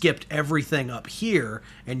that skipped everything up here,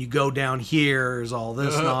 and you go down here is all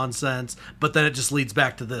this nonsense, but then it just leads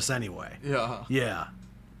back to this anyway. Yeah. Yeah.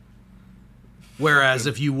 Whereas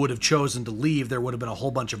if you would have chosen to leave, there would have been a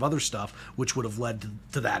whole bunch of other stuff, which would have led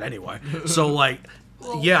to that anyway. So, like,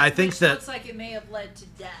 yeah, I think that... looks like it may have led to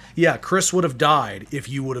death. Yeah, Chris would have died if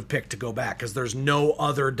you would have picked to go back, because there's no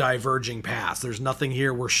other diverging paths. There's nothing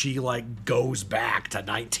here where she, like, goes back to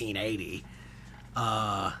 1980.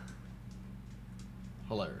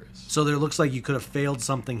 Hilarious. So there looks like you could have failed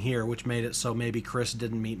something here, which made it so maybe Chris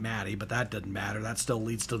didn't meet Maddie, but that didn't matter. That still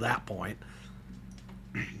leads to that point.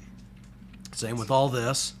 Same with all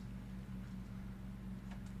this.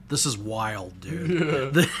 This is wild,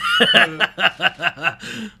 dude. Yeah.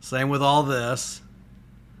 Same with all this.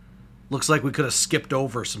 Looks like we could have skipped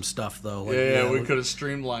over some stuff, though. Like, yeah, we could have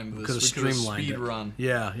streamlined this. We could have streamlined speed it. run.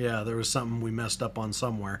 Yeah, there was something we messed up on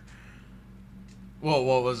somewhere. Well,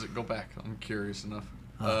 what was it? Go back. I'm curious enough.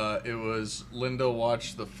 It was Linda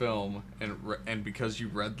watched the film, and because you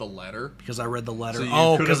read the letter. Because I read the letter.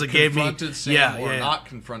 So because it gave me. confronted Sam or not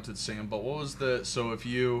confronted Sam. But what was the? So if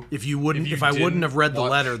I wouldn't have read the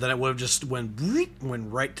letter, then it would have just went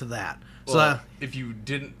right to that. Well, So if you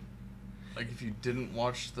didn't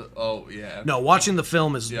watch the no, watching the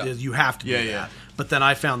film is you have to do that. Yeah. But then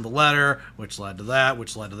I found the letter, which led to that,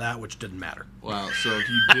 which didn't matter. Wow. So if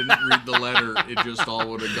you didn't read the letter, it just all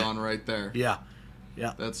would have gone right there. Yeah.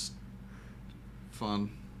 That's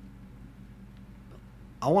fun.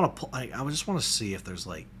 I just want to see if there's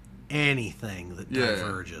like anything that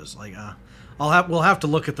diverges. Like we'll have to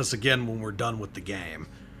look at this again when we're done with the game.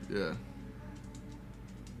 Yeah.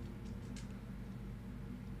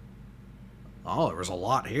 Oh, there was a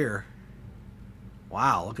lot here.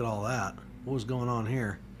 Wow, look at all that. What was going on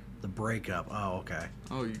here? The breakup. Oh, okay.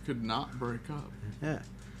 Oh, you could not break up. Yeah.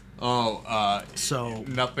 Oh, so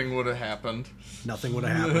nothing would have happened. Nothing would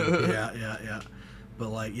have happened. Yeah. But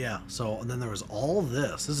like, so and then there was all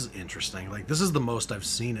this. This is interesting. Like, this is the most I've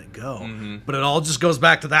seen it go. Mm-hmm. But it all just goes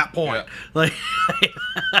back to that point. Yeah. Like,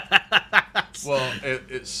 well,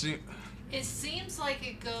 it seems. It seems like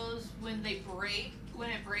it goes when it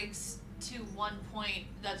breaks to one point.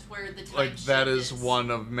 That's where the time like that is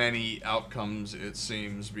one of many outcomes. It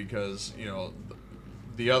seems because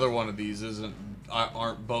the other one of these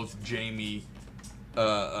aren't both Jamie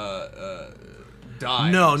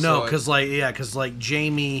dying. No, because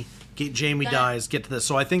Jamie dies. Get to this.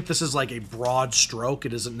 So I think this is like a broad stroke.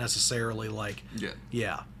 It isn't necessarily like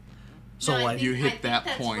yeah. So no, you hit that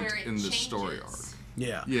point in the story arc.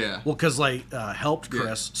 Yeah. Yeah. Well, because helped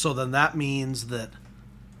Chris. Yeah. So then that means that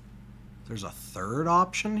there's a third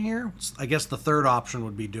option here. I guess the third option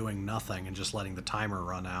would be doing nothing and just letting the timer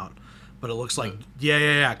run out. But it looks like,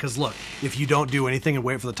 yeah. Because look, if you don't do anything and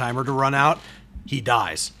wait for the timer to run out, he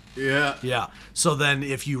dies. Yeah. Yeah. So then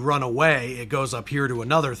if you run away, it goes up here to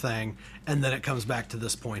another thing, and then it comes back to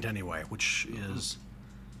this point anyway, which is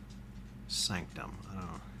Sanctum. I don't know.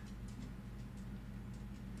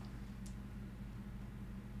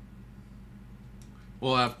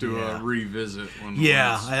 We'll have to revisit when.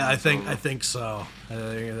 I think so.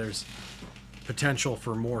 There's potential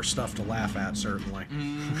for more stuff to laugh at, certainly.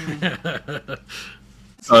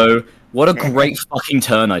 So, what a great fucking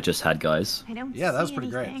turn I just had, guys. Yeah, that was pretty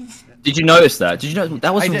great. Did you notice that? Did you know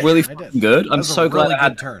that was really fucking good? I'm so glad I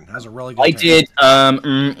had. Turn. That was a really good I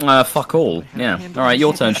turn. did. Fuck all. Yeah. All right,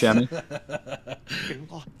 your turn, Shammy.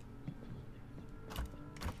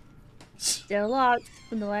 Still locked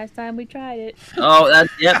from the last time we tried it. Oh,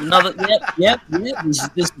 that's another. Yep. This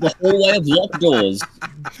is the hallway of locked doors.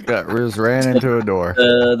 Just ran into a door.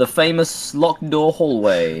 The famous locked door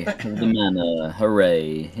hallway of the manor.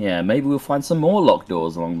 Hooray! Yeah, maybe we'll find some more locked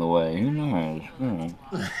doors along the way. Who knows?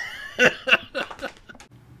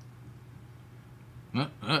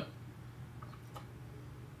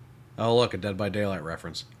 Oh, look, a Dead by Daylight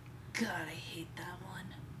reference. God, I hate that one.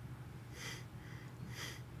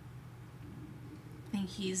 I think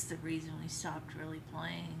he's the reason we stopped really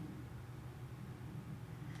playing.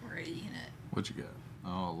 Or eating it. What you got?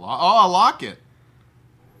 Oh, a locket.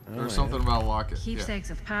 There's something about a locket. Keepsakes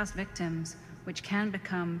of past victims, which can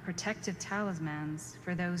become protective talismans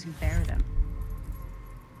for those who bear them.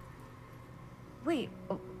 Wait,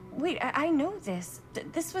 I know this.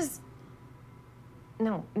 This was...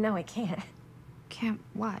 No, I can't. Can't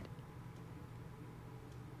what?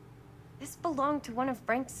 This belonged to one of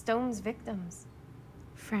Frank Stone's victims.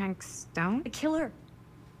 Frank Stone? A killer.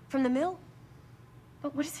 From the mill.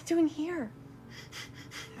 But what is it doing here?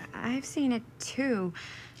 I've seen it too.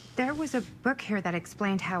 There was a book here that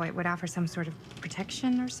explained how it would offer some sort of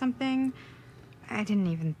protection or something. I didn't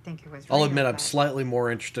even think it was real. I'll admit I'm slightly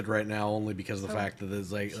more interested right now, only because of the fact that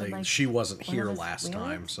there's like she wasn't here last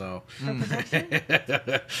time, so.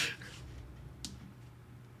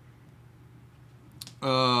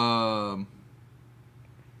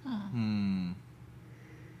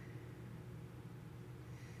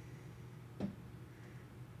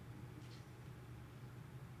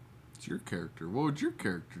 It's your character. What would your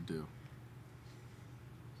character do?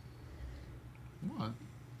 What?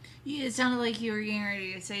 Yeah, it sounded like you were getting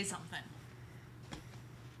ready to say something.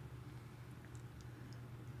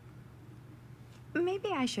 Maybe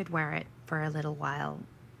I should wear it for a little while.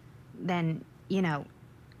 Then, you know,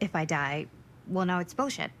 if I die, we'll know it's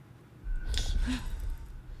bullshit.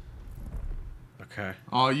 Okay.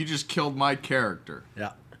 Oh, you just killed my character.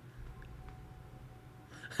 Yeah.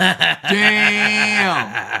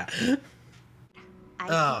 Damn!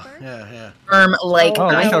 Oh, yeah. Like,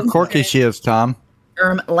 oh, that's how quirky she is, Tom.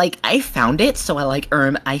 Like, I found it, so I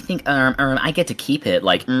think, I get to keep it,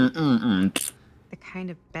 like, The kind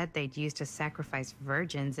of bed they'd use to sacrifice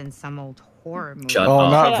virgins in some old horror movie. Shut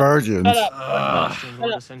up. Not virgins.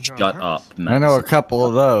 Shut up, man. I know a couple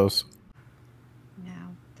of those.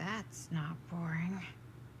 Now, that's not boring.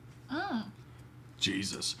 Oh.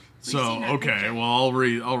 Jesus. So, okay, well, I'll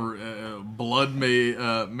read. Blood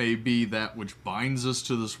may be that which binds us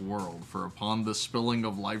to this world, for upon the spilling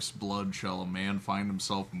of life's blood shall a man find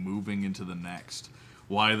himself moving into the next.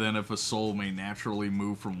 Why then, if a soul may naturally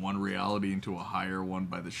move from one reality into a higher one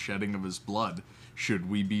by the shedding of his blood, should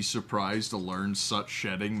we be surprised to learn such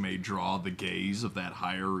shedding may draw the gaze of that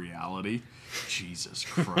higher reality? Jesus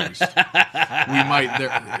Christ.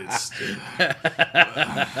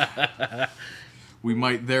 We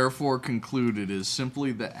might therefore conclude it is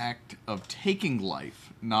simply the act of taking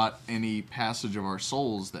life, not any passage of our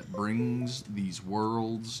souls, that brings these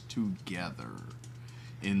worlds together.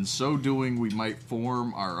 In so doing, we might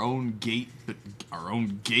form our own gate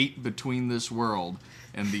between this world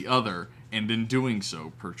and the other, and in doing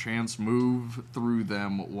so, perchance move through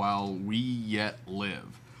them while we yet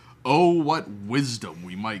live. Oh, what wisdom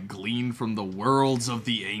we might glean from the worlds of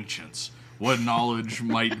the ancients! What knowledge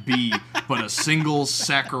might be but a single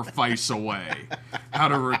sacrifice away? How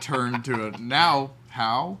to return to it now?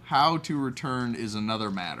 How to return is another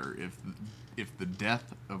matter. If the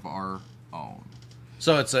death of our own.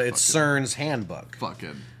 So it's CERN's handbook.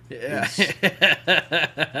 Fucking. Yeah.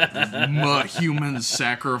 Human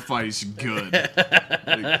sacrifice good.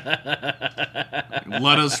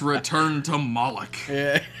 Let us return to Moloch.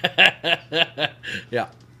 Yeah. Yeah.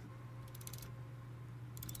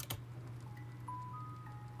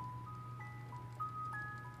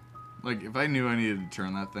 Like, if I knew I needed to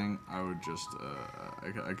turn that thing, I would just,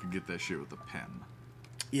 I could get that shit with a pen.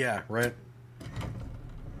 Yeah, right.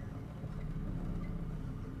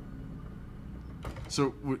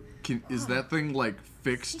 So is that thing like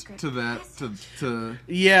fixed to that to?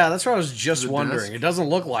 Yeah, that's what I was just the wondering. desk? It doesn't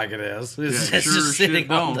look like it is. It's Yeah, just shit sitting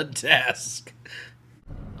on the don't. desk.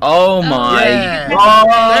 Oh my Yeah.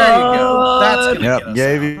 god! There you go. That's gonna get us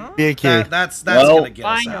gave you a key. That's Well, gonna get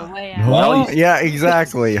us out. Well, yeah,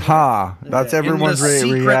 exactly. Ha! That's everyone's in the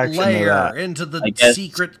secret reaction layer, to that. into the I guess-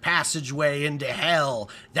 secret passageway into hell.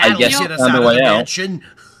 I That'll guess get us found out a of way the out. mansion.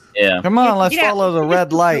 Yeah. Come on, let's follow the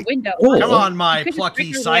red light. Come on, my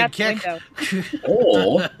plucky sidekick.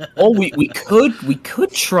 Or we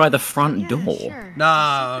could try the front door.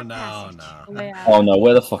 No. Oh no,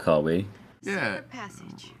 where the fuck are we? Yeah.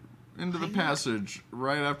 Into the passage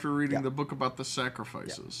right after reading the book about the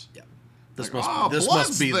sacrifices. Yeah. This Like, must this blood's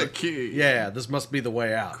must be the key. Yeah, this must be the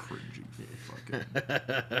way out. Cringy fucking.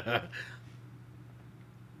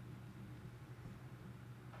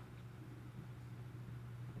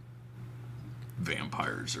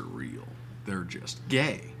 Vampires are real. They're just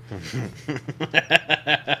gay.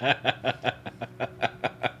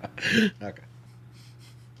 Okay.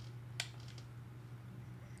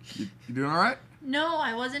 You doing all right? No,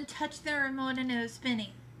 I wasn't touching the remote and it was spinning.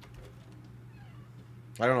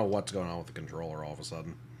 I don't know what's going on with the controller all of a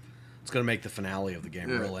sudden. It's going to make the finale of the game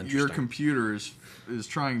real interesting. Your computer is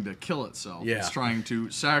trying to kill itself. Yeah. It's trying to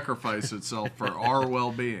sacrifice itself for our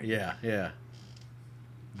well-being. Yeah.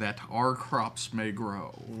 That our crops may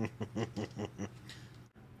grow.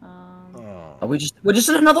 Are we're just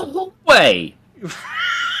in another hallway.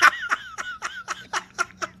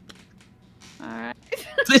 Alright.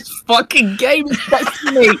 This fucking game is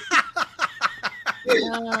touching me.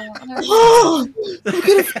 I'm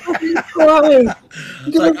gonna fucking cry.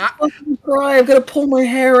 I'm gonna fucking cry. I'm gonna pull my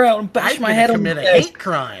hair out and bash my head on the commit a desk. hate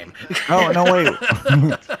crime. Oh, no, wait.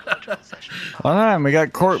 Hold on, we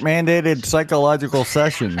got court-mandated psychological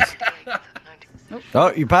sessions.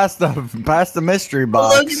 Oh, you passed the mystery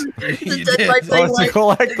box. You Oh, did. it's a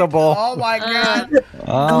collectible. Oh my god.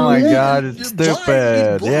 Oh my god, it's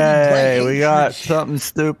stupid. Yay, we got something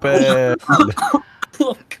stupid.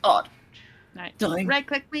 Oh god. Alright. Right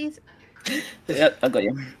click, please. Yep, I got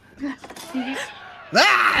you.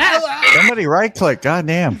 Somebody right-click,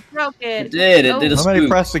 goddamn. Broke it. It did a Somebody spook.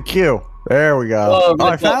 press the Q. There we go. Oh,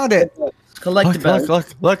 I found it.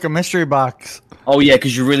 Collectible. Look, a mystery box. Oh yeah,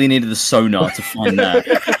 because you really needed the sonar to find that.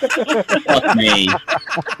 Fuck me.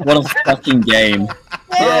 What a fucking game.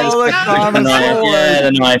 Oh, the common sword. Yeah,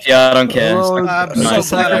 the knife. Yeah, I don't care. Oh, I'm Nice.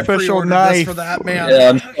 so glad I Sacrificial pre-ordered knife. this for that, man. Yeah,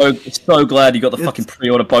 I'm so glad you got the fucking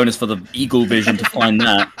pre-order bonus for the Eagle Vision to find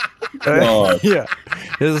that. God. Yeah,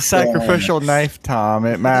 it's a sacrificial knife, Tom.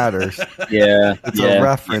 It matters. Yeah, It's yeah. a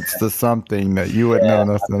reference to something that you would know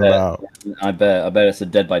nothing about. I bet it's a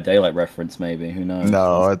Dead by Daylight reference, maybe. Who knows?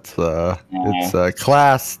 No, it's a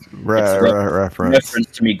class reference.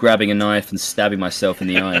 Reference to me grabbing a knife and stabbing myself in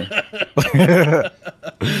the eye.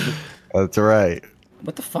 That's right.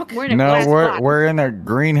 What the fuck? No, we're in a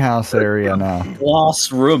greenhouse area now.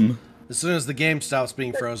 Glass room. As soon as the game stops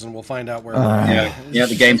being frozen, we'll find out where Yeah,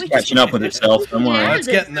 the game's catching up with itself. Don't worry. It's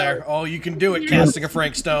getting there. Oh, you can do it, casting a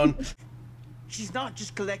Frank Stone. She's not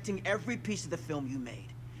just collecting every piece of the film you made.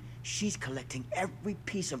 She's collecting every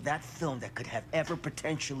piece of that film that could have ever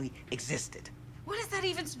potentially existed. What is that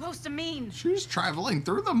even supposed to mean? She's traveling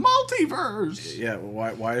through the multiverse. Yeah,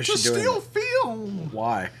 why is To she doing steal that? film.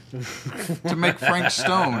 Why? To make Frank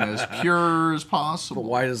Stone as pure as possible. But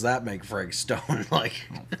why does that make Frank Stone like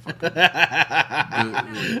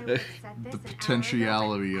the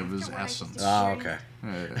potentiality of his essence? Oh, okay.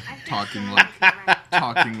 Talking like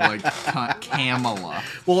Kamala.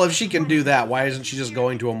 Well, if she can do that, why isn't she just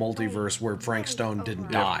going to a multiverse where Frank Stone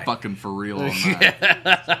didn't die? Fucking for real on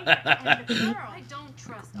that. I don't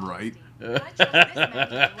trust Right?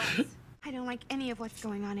 I don't like any of what's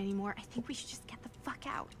going on anymore. I think we should just get the fuck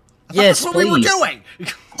out. Yes, That's what we were please. doing.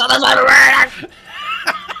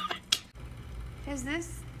 Is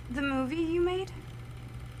this the movie you made?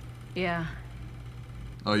 Yeah.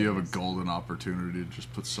 Oh, you have a golden opportunity to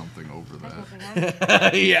just put something over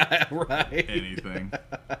that. Yeah, right. Anything.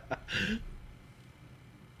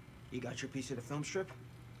 You got your piece of the film strip?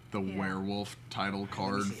 The werewolf title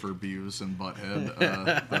card for Beavis and Butthead,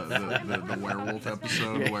 the werewolf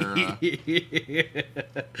episode where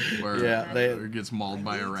it gets mauled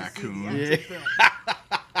by a raccoon.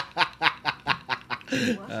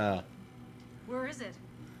 Yeah. Where is it?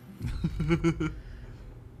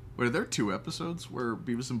 Wait, are there 2 episodes where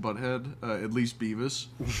Beavis and Butthead, at least Beavis,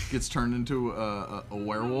 gets turned into a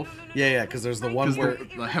werewolf? Yeah, because there's the one where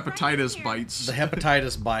the hepatitis bites. The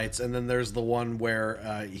hepatitis bites, and then there's the one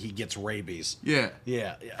where he gets rabies. Yeah.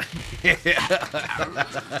 Yeah.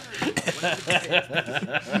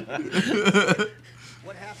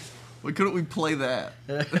 What happened? Why couldn't we play that?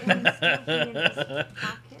 Play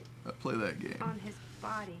that game. On his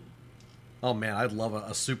body. Oh man, I'd love a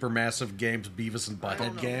Supermassive Games Beavis and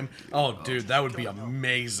Butthead game. Oh dude, that would be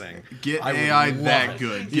amazing. Get I would AI love that it.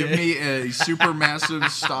 good. Give me a Supermassive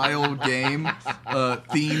style game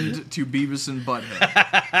themed to Beavis and Butthead.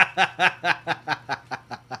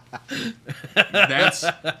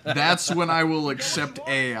 That's when I will accept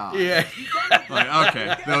AI. Yeah. Like,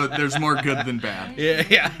 okay, there's more good than bad.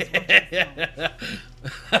 Yeah.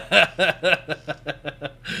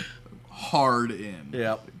 Hard in.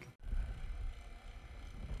 Yep.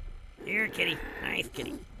 Here, kitty. Nice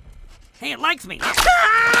kitty. Hey, it likes me.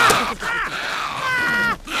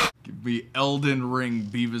 Give me Elden Ring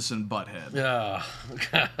Beavis and Butthead. Yeah.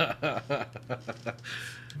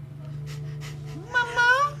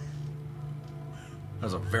 Mama? That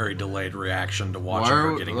was a very delayed reaction to watching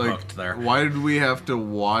her getting hooked there. Why did we have to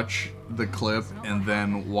watch the clip and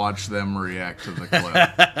then watch them react to the clip?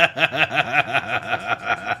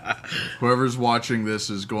 Whoever's watching this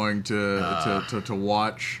is going to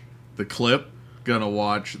watch the clip, gonna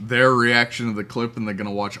watch their reaction to the clip, and they're gonna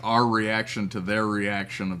watch our reaction to their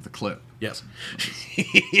reaction of the clip. Yes.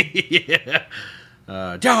 Yeah.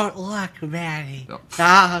 Don't look, Maddie. Oh.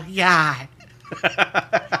 Oh, God.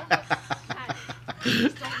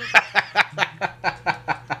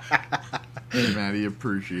 Maddie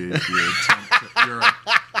appreciates your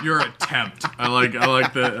attempt. Your attempt. I like that. I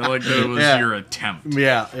like that it was your attempt.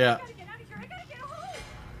 Yeah.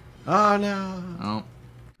 Oh no. Oh.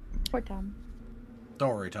 Poor Tom.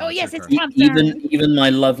 Don't worry, Tom. Oh yes, it's your Tom's turn. turn. Even my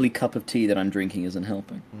lovely cup of tea that I'm drinking isn't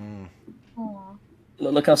helping. Aw.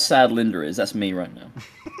 Look how sad Linda is. That's me right now.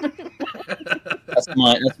 That's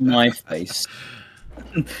my face.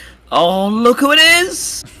 Oh, look who it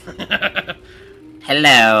is!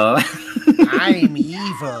 Hello. I'm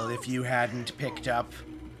evil, if you hadn't picked up.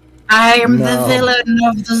 I am the No. villain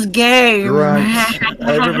of this game. Grunts.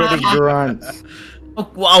 Everybody grunts.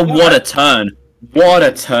 Oh, what a turn! What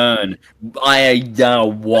a turn!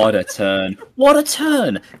 What a turn! What a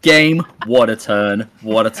turn! Game, what a turn!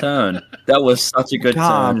 What a turn! That was such a good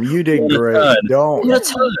Tom, turn. you did What a great. turn. Don't. What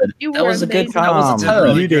a turn! You That were was a good. amazing. That was a Tom,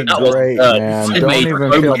 turn. you did That was a great, turn. man. I Don't made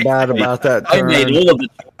even so feel many- bad about that I made turn. all of the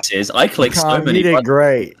choices. I clicked so Tom, many. you did buttons.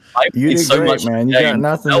 great. I You played did so great, much man. You game. got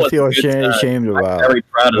nothing That to was feel a good turn. ashamed about. I'm very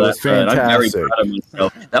proud It of was that turn. I'm very fantastic. proud of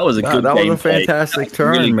myself. That was a good That was a gameplay. fantastic That was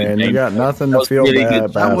really turn, good man. You gameplay. got nothing That to was feel really bad good.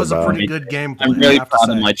 about. That was a about. pretty good gameplay. I'm really I have to proud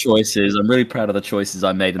of say. my choices. I'm really proud of the choices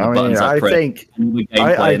I made and the buttons I I pressed. think, and the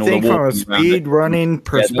gameplay I and all the think from a walking around speed it. running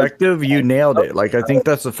perspective, you nailed it. Like, I think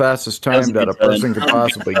that's the fastest That was time a that good a person turn. could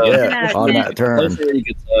possibly That was a good get turn. on that That turn. was a really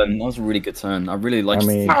good turn. That was a really good turn. I really liked I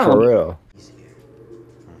mean, it. for real.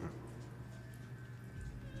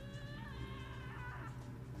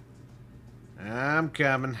 I'm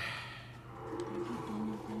coming.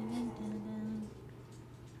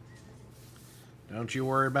 Don't you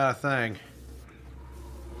worry about a thing.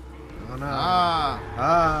 Oh no.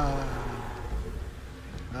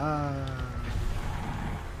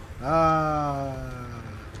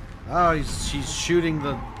 Oh, she's shooting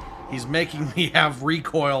the. He's making me have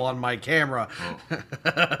recoil on my camera.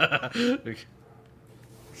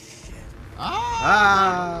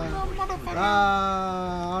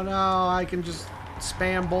 Oh no, I can just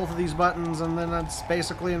spam both of these buttons and then it's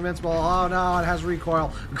basically invincible. Oh no, it has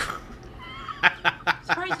recoil.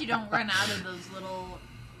 Surprised you don't run out of those little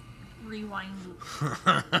rewind.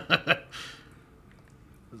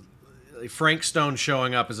 Frank Stone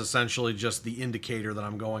showing up is essentially just the indicator that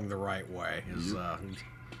I'm going the right way.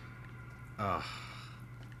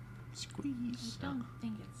 Squeeze. I don't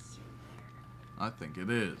think it's. I think it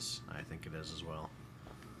is. I think it is as well.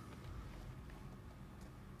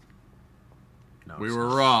 No, We it's were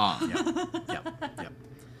not. wrong. Yep.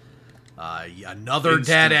 Another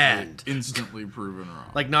dead end. Instantly proven wrong.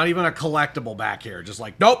 Like, not even a collectible back here. Just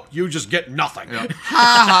like, nope, you just get nothing. Yep.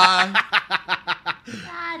 Ha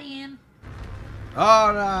Got him.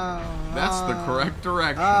 Oh no. That's the correct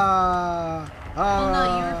direction. Well,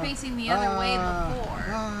 no, you were facing the other way before.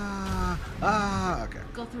 Okay.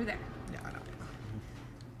 Go through there. Yeah, I know.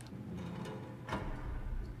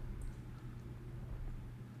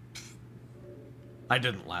 I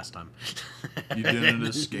didn't last time. You didn't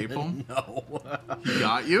escape him? No. He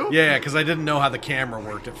got you? Yeah, because I didn't know how the camera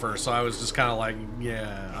worked at first, so I was just kind of like,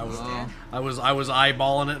 I was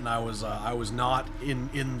eyeballing it, and I was not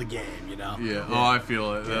in the game, you know. Yeah. Oh, I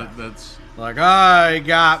feel it. Yeah. That's like, he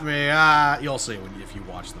got me. You'll see if you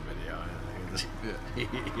watch the video.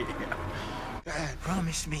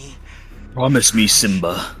 Promise me. Promise me,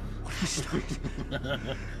 Simba.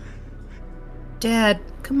 Dad,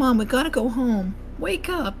 come on, we gotta go home. Wake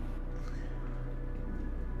up.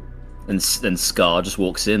 And then Scar just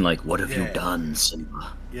walks in like, what have you done,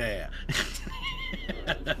 Simba? Yeah.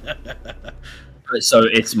 So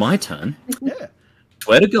it's my turn. Yeah.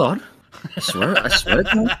 Swear to God. I swear to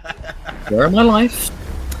God. Swear on my life.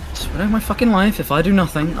 I swear on my fucking life. If I do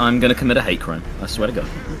nothing, I'm gonna commit a hate crime. I swear to God.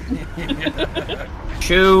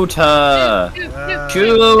 Shoot her!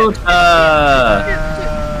 Shoot her!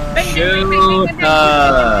 Shoot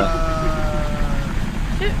her!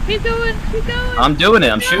 Keep going. I'm doing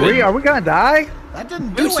it. I'm shooting. Are we gonna die? That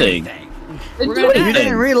didn't do Shooting. anything. You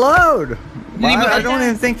didn't reload. I don't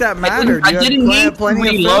even think that mattered. I didn't need to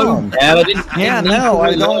reload.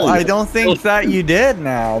 I don't think that you did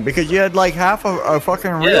now because you had like half a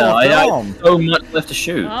fucking real film. I had so much left to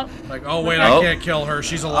shoot. Like, oh wait, I can't kill her.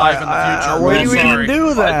 She's alive in the future. What do you even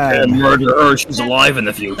do that? I can murder her. She's alive in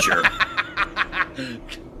the future.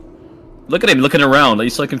 Look at him looking around.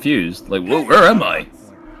 He's so confused. Like, whoa, where am I?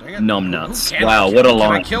 Numbnuts. Wow, what a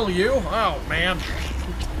line. Can I kill you? Oh man.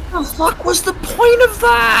 What the fuck was the point of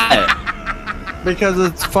that? Because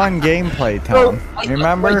it's fun gameplay, Tom.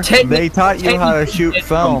 Remember? They taught you how to shoot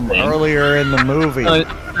film earlier in the movie.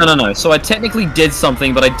 No. So I technically did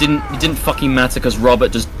something, but it didn't fucking matter because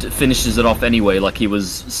Robert just finishes it off anyway, like he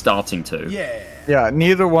was starting to. Yeah,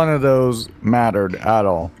 neither one of those mattered at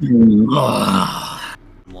all. I'm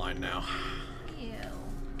lying now.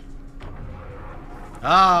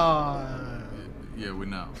 Yeah, we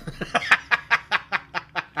know.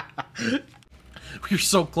 We're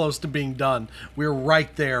so close to being done. We're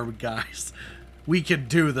right there, guys. We could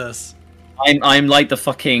do this. I'm like the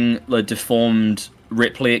fucking deformed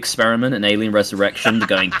Ripley experiment in Alien Resurrection,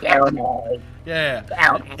 going paranoid. Yeah.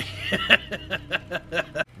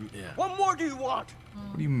 What more do you want?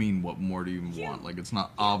 What do you mean, what more do you want? Like, it's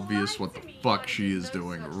not obvious what the fuck she is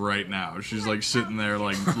doing right now. She's, like, sitting there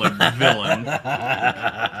like villain.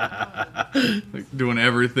 Like, doing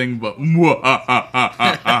everything but You knew I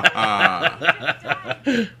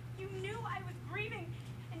was grieving,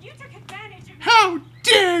 and you took advantage of me. How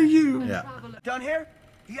dare you? Yeah. Done here?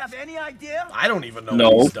 Do you have any idea? I don't even know No.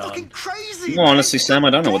 what he's done. Fucking crazy. No, honestly, Sam, I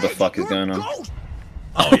don't know what the fuck is going on.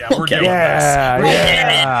 Oh yeah, we're doing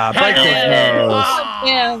Yeah, break his nose.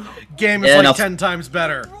 Yeah. Game is like 10 times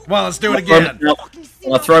better. Well, let's do it again.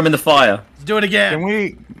 I'll throw him in the fire. Let's do it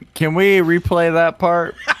again. Can we replay that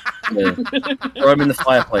part? Yeah. Throw him in the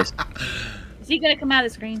fireplace. Is he gonna come out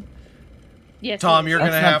of the screen? Yes. Tom, you're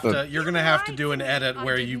gonna That's have not to we do an edit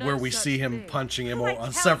where we see him punching him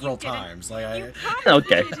several times. Like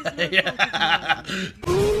Okay. Yeah.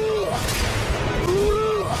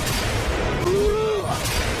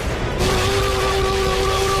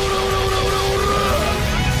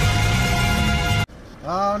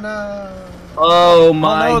 Oh no. Oh my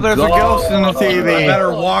god. Oh no, there's a ghost in the TV. I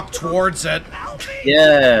better walk towards it.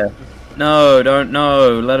 Yeah. No, don't.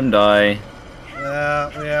 No, let him die.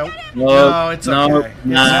 Yeah. No, it's okay.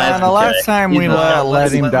 Nah, the last time we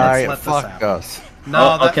let him die, it let's fucked us.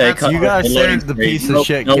 No, okay. You guys saved the piece of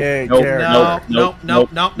shit character. No.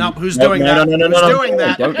 Who's doing that? Who's doing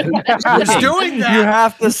that? Who's doing that? You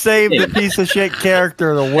have to save the piece of shit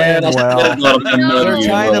character to win well. They're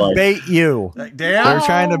trying to bait you. Damn. They're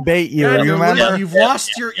trying to bait you. You remember? You've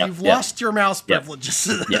lost your mouse privileges.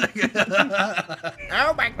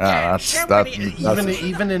 Oh my god!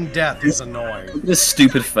 Even in death is annoying. This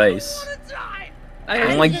stupid face.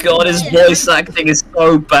 Oh my god, his voice acting is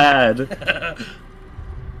so bad.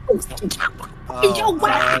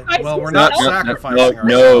 Well, we're not sacrificing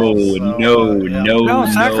ourselves. No,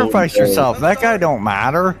 sacrifice yourself. That guy don't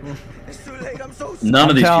matter. None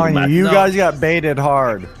of these people matter. You guys got baited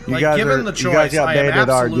hard. You guys given the you choice, guys got I am baited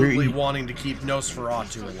hard. absolutely wanting to keep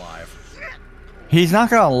Nosferatu alive. He's not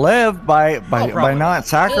gonna live by not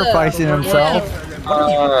sacrificing himself. What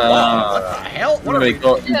the hell? What He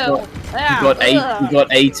got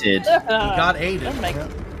aided. He got aided.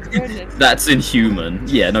 That's inhuman.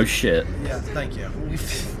 Yeah, no shit. Yeah, thank you.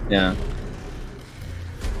 Yeah.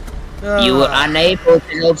 You were unable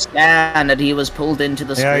to understand that he was pulled into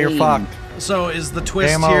the screen. Yeah, you're fucked. So is the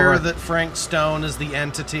twist Game here over. that Frank Stone is the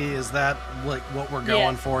entity? Is that like what we're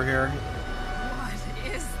going for here? What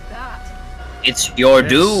is that? It's your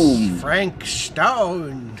doom. Frank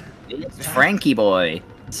Stone. It's Frankie boy.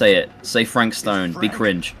 Say it. Say Frank Stone. Be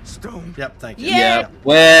cringe. Stone. Yep, thank you. Yep.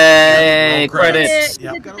 Way Roll credits.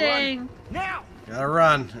 Yep. Now. Gotta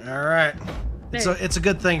run. All right. It's a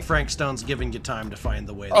good thing Frank Stone's giving you time to find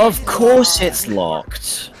the way. Of course it's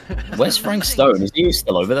locked. Where's Frank Stone? Is he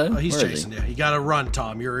still over there? Oh, he's Where is chasing he? you. You gotta run,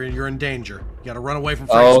 Tom. You're in danger. You gotta run away from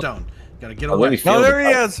Frank Stone. You gotta get away. No, there he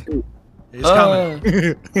is. He's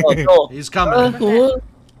coming. He's coming.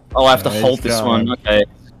 Oh, I have to Nice hold this going. one. Okay.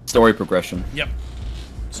 Story progression. Yep.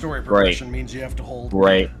 Story progression means you have to hold.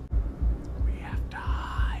 Great.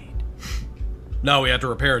 No, we have to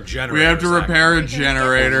repair a generator. We have to Zach. repair a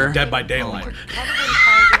generator. Dead by Daylight.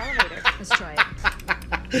 Let's try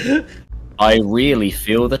it. I really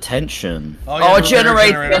feel the tension. Oh, yeah, a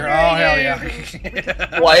generator! Oh, hell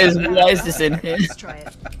yeah. Why is this in here? Let's try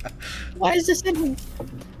it. Why is this in here?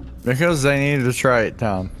 Because they needed to try it,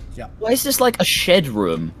 Tom. Yeah. Why is this like a shed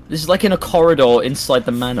room? This is like in a corridor inside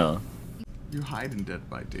the manor. You hide in Dead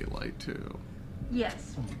by Daylight too.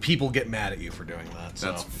 Yes. People get mad at you for doing that. So.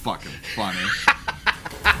 That's fucking funny.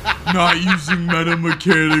 Not using meta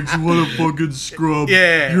mechanics. What a fucking scrub.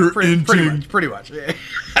 Yeah, You're pretty much. Yeah.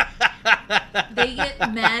 They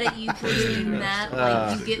get mad at you for doing that,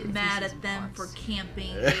 like you get mad at them for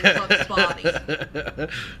camping a fuck's body.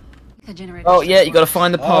 Oh yeah, you gotta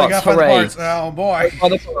find the parts. Hooray! Oh boy.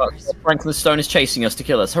 Find the parts. Franklin Stone is chasing us to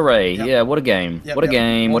kill us. Hooray! Yep. Yeah, what a game! Yep, what a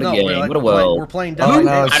game! Well, what a no, game! like, What a world! We're playing Oh Dead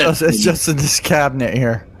no, by it's just in this cabinet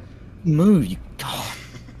here. Move, you.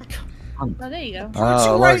 Oh, there you go.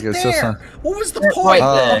 Oh, right look, it's just there. a... What was the Right point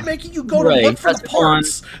there. of making you go to look for the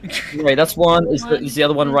parts? Right, that's one. Is the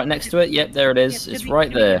other one right next to it? Yep, there it is. It's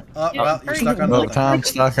right there. Well, you're stuck on No, nothing. Tom's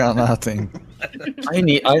stuck on nothing. I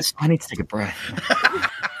need to take a breath.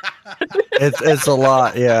 It's a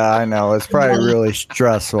lot. Yeah, I know. It's probably really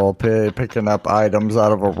stressful picking up items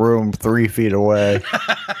out of a room 3 feet away.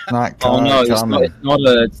 Not Oh no, common.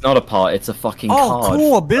 it's not a part. It's a fucking Oh, card.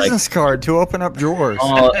 cool! A business card to open up drawers.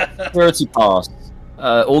 Security pass.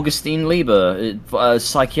 Augustine Lieber,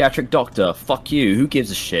 psychiatric doctor. Fuck you. Who gives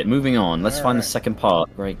a shit? Moving on. Let's find the second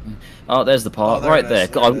part. Great. Oh, there's the part. there right it there. is,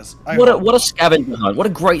 God, there it is. what a scavenger hunt. What a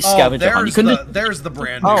great scavenger hunt. You couldn't there's the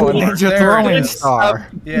brand new Oh, a one. ninja There it throwing is. star.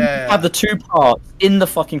 Yeah. have the 2 parts in the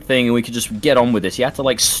fucking thing and we could just get on with this. You have to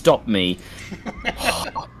like stop me.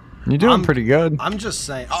 You're doing pretty good. I'm just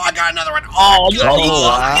saying. Oh, I got another one. Oh,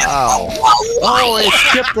 wow. Oh, it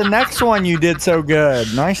skipped the next one you did so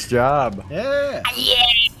good. Nice job. Yeah. Yeah,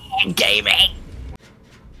 gaming.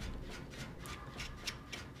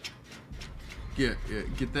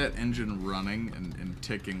 Get that engine running and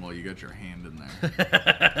ticking while you got your hand in there.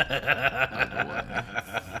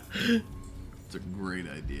 It's a great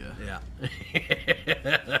idea. Yeah.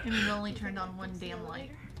 And we've only turned on one damn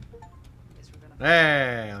light.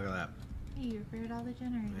 Hey, look at that. Hey, you repaired all the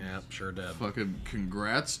generators. Yep, sure did. Fucking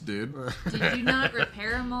congrats, dude. Did you not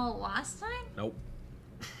repair them all last time? Nope.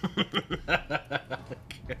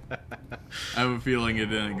 I have a feeling it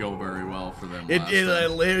didn't go very well for them. It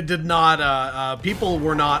did not. People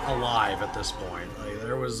were not alive at this point. Like,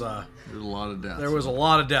 there was a lot of deaths. There was a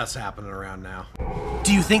lot of deaths happening around now.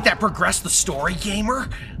 Do you think that progressed the story, gamer?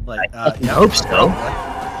 Like, I hope so.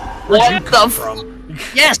 Where'd you come from?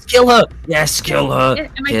 Yes, kill her! Yes, kill her! Am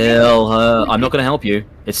I Kill her! I'm not gonna help you.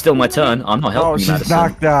 It's still my turn. I'm not helping Oh, you, she's Madison.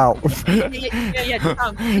 knocked out.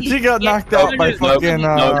 She got knocked out by fucking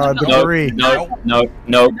debris. No.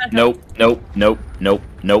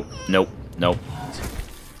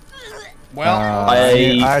 Well,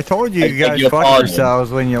 I told you I you beg guys your fucked pardon.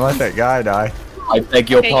 yourselves when you let that guy die. I beg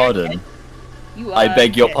your Okay, you're pardon. You I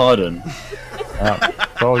beg your dead. pardon.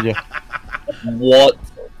 Told you. What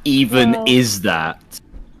even is that?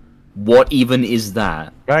 What even is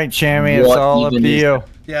that? Right, Shammy, it's What all up to even is you.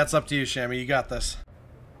 Yeah, it's up to you, Shammy. You got this.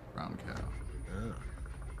 Brown cow.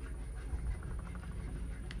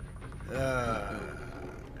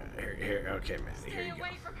 Here, okay, man. Here you go.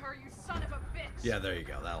 From her, you son of a bitch. Yeah, there you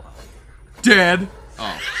go. That'll help. Dead.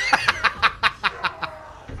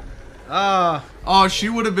 Oh. Oh, she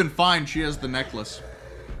would have been fine. She has the necklace.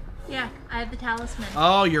 Yeah, I have the talisman.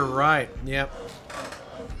 oh, you're right. Yep.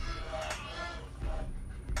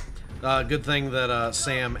 Good thing that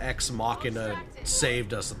Sam Ex Machina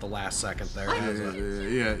saved us at the last second there.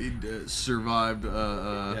 Yeah, he survived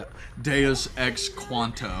Deus Ex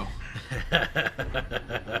Quanto. There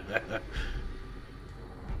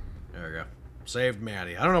we go. Saved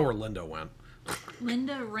Maddie. I don't know where Linda went.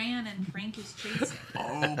 Linda ran and Frank is chasing.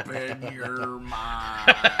 Open your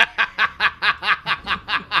mind.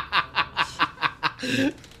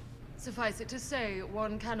 Suffice it to say,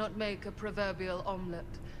 one cannot make a proverbial omelette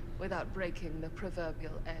without breaking the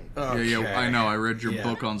proverbial egg. Okay. Yeah, I know. I read your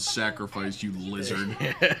book on sacrifice, you lizard.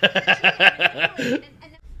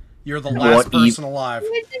 You're the last person alive.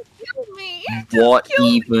 What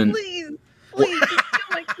even?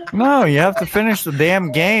 No, you have to finish the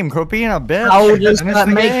damn game. Quit being a bitch. How does Finish that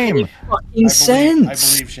the make game. any fucking sense?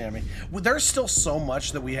 I believe Shammy. Well, there's still so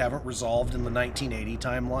much that we haven't resolved in the 1980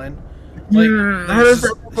 timeline. Like, How does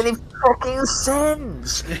that make any fucking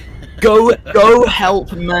sense? Go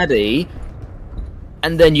help Maddie.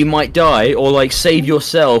 and then you might die, or like save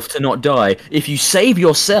yourself to not die. If you save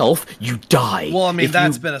yourself, you die. Well, I mean, If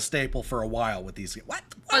that's you... been a staple for a while with these. What?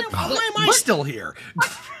 Why am I still here?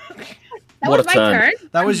 What a turn.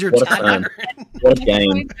 That was your What a turn. turn. What a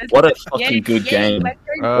game. What a fucking good game.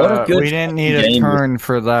 What a good we didn't need a game. turn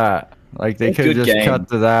for that. Like they What a could have good just game. cut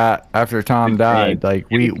to that after Tom died. Like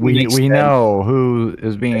we know who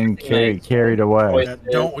is being carried away.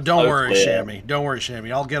 Don't worry, Shammy. Don't worry,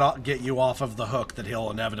 Shammy. I'll get you off of the hook that he'll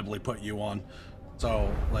inevitably put you on.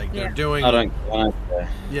 So like they're doing. I don't.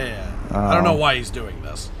 Yeah. I don't know why he's doing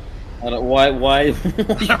this. I don't, why are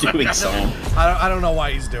you doing Sam? I don't know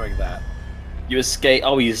why he's doing that. You escaped.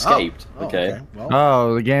 Oh, he escaped. Oh, okay. Well,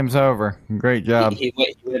 Oh, the game's over. Great job. He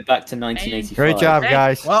went back to 1985. Great job,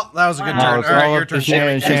 guys. Well, that was a good Wow. turn. It's All right, all your up turn, to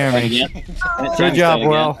Shammy. Good job,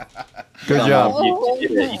 Will. Good job. You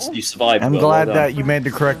did it. You survived. I'm Will. glad Well that done. you made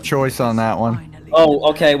the correct choice on that one. Oh,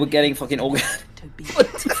 okay. We're getting fucking all.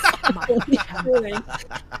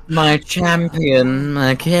 My champion,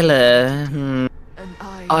 my killer.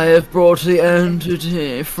 I have brought the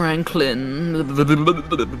entity, Franklin.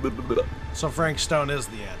 So Frank Stone is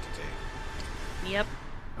the entity. Yep.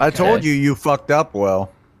 I told you fucked up, Will.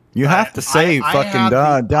 You have to save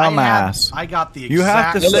dumbass. I got the exact... You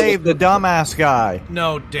have to save the dumbass guy.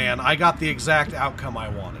 No, Dan. I got the exact outcome I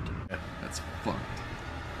wanted. That's fucked.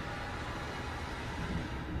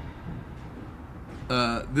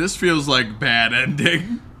 This feels like bad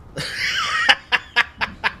ending.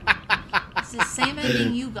 It's the same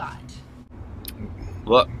ending you got.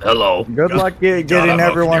 What? Hello. Good luck getting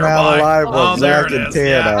everyone out alive with Zach and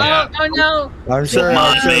Ted. Oh no! I'm sure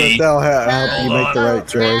that they'll help you make the right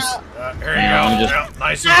choice. Here you go.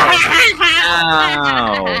 Nice and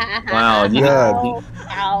Wow. Good.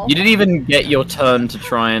 You didn't even get your turn to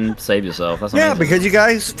try and save yourself. That's Yeah, amazing. because you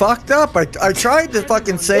guys fucked up. I tried to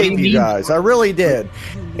fucking save you guys. I really did.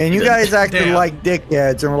 And you guys acted like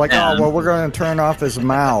dickheads and were like, oh, well, we're going to turn off his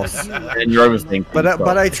mouse. And you're overthinking.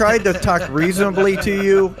 But I tried to talk reasonably to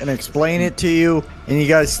you and explain it to you, and you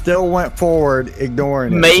guys still went forward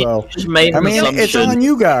ignoring it. So, Just made I an mean, it's assumption. on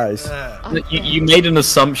you guys. You made an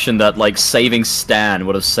assumption that like saving Stan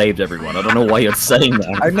would have saved everyone. I don't know why you're saying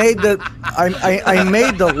that. I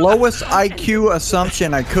made the lowest IQ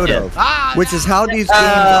assumption I could have, which is how these games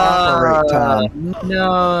operate, Tom.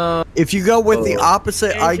 No. If you go with the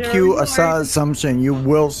opposite IQ assumption, you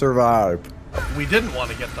will survive. We didn't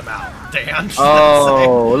want to get them out, Dan.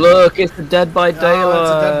 Oh, look, it's the Dead by Daylight. Oh,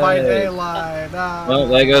 it's a Dead by Daylight. Well,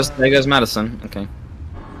 there goes Madison. Okay.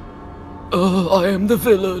 Oh, I am the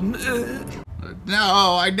villain.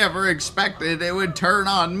 No, I never expected it would turn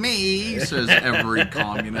on me, says every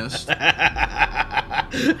communist.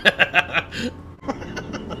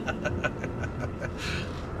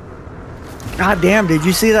 God damn, did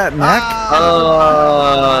you see that neck?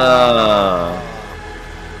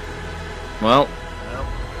 Well.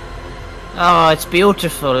 Oh, it's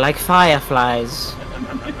beautiful, like fireflies.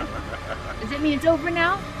 Does it mean it's over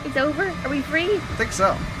now? It's over? Are we free? I think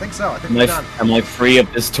so. I think we're done. Am I free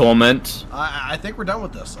of this torment? I think we're done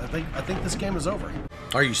with this. I think this game is over.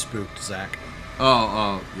 Are you spooked, Zach?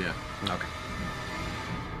 Oh, yeah. Okay.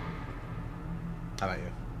 How about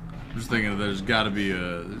you? I'm just thinking there's got to be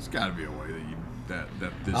a way that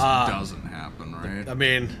this doesn't happen, right? I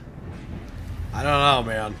mean, I don't know,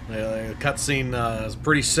 man. The cutscene is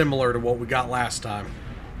pretty similar to what we got last time.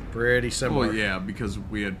 Pretty similar. Well, yeah, because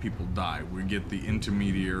we had people die. We get the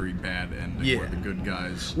intermediary bad ending where the good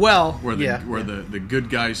guys. Where the good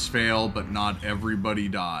guys fail, but not everybody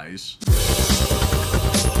dies.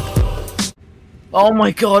 Oh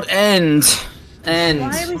my God! End.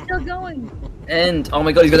 Why are we still going? End. Oh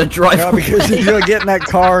my God! He's gonna drive. Yeah, because he's gonna get in that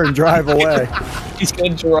car and drive away. He's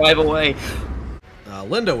gonna drive away.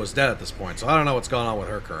 Linda was dead at this point, so I don't know what's going on with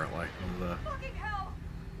her currently.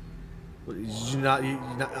 You not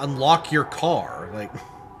unlock your car, like.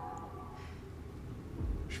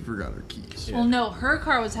 She forgot her keys. Well, no, her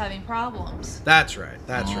car was having problems. That's right.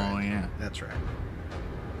 That's right. Oh yeah. That's right.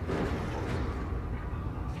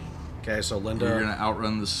 Okay, so Linda. You're gonna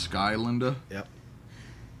outrun the sky, Linda. Yep.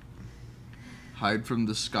 Hide from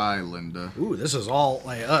the sky, Linda. Ooh, this is all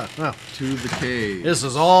like to the cave. This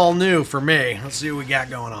is all new for me. Let's see what we got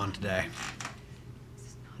going on today.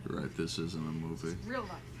 You're right. This isn't a movie. Real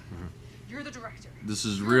life. You're the director. This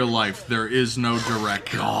is real life. There is no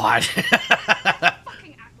director. God.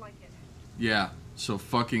 Fucking act like it. Yeah. So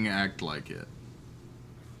fucking act like it.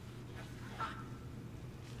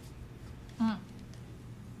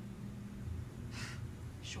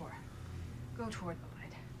 Sure. Go toward the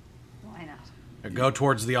light. Why not? Go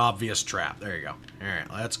towards the obvious trap. There you go. All right,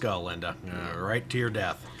 let's go, Linda. Right to your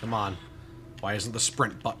death. Come on. Why isn't the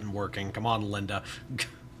sprint button working? Come on, Linda.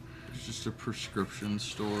 It's just a prescription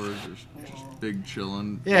store. Just big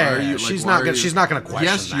chillin'. Yeah, Why are you, she's why not. are She's you- not gonna question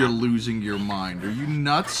Yes, that. you're losing your mind. Are you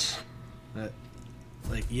nuts?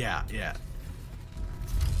 Like, yeah.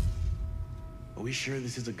 Are we sure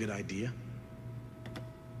this is a good idea?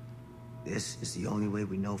 This is the only way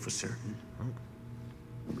we know for certain.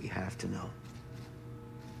 We have to know.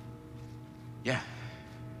 Yeah.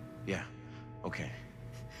 Okay.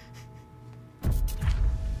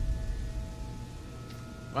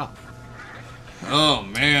 Wow. Oh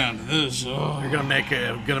man, this. You're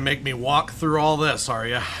gonna make me walk through all this, are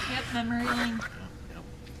you? Yep, memory lane.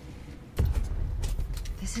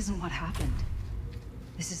 This isn't what happened.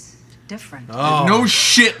 This is different. Oh. No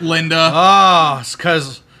shit, Linda. Oh, it's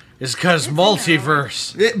cause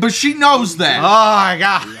multiverse. But she knows that. Oh my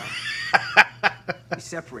god. We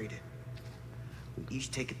separated. We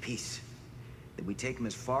each take a piece. Then we take them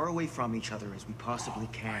as far away from each other as we possibly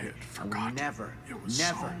can. And we never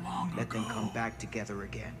let them come back together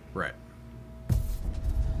again. Right.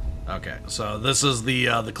 Okay, so this is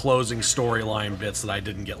the closing storyline bits that I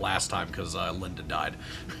didn't get last time because Linda died.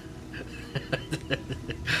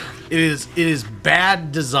 It is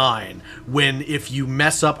bad design when if you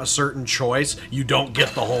mess up a certain choice, you don't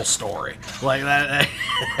get the whole story. Like that.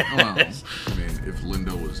 Well, I mean, if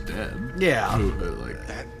Linda was dead. Yeah. Like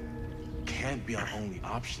that can't be our only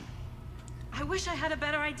option. I wish I had a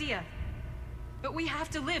better idea. But we have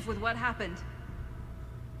to live with what happened.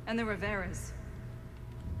 And the Riveras.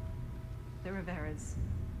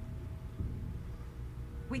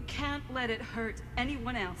 We can't let it hurt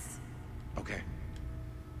anyone else. Okay.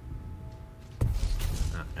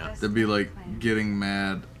 That'd be like getting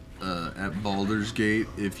mad at Baldur's Gate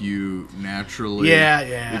if you naturally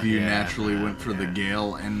naturally went for the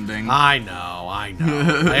Gale ending. I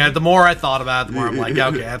know. The more I thought about it, the more I'm like,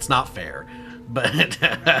 okay, that's not fair. But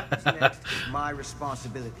My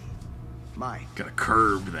responsibility. Mine. Gotta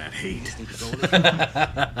curb that hate.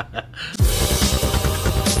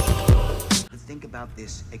 Think about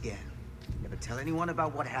this again. Never tell anyone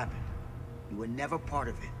about what happened. You were never part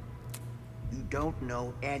of it. You don't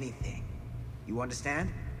know anything. You understand?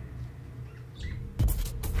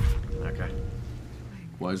 Okay.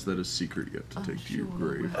 Why is that a secret you have to take to your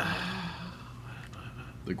grave?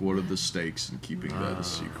 Like, what are the stakes in keeping that a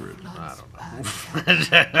secret? I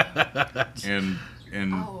don't know.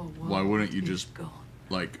 And why wouldn't you just,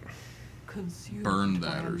 like, burn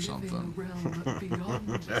that or something?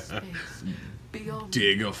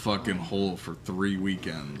 Dig a fucking hole for 3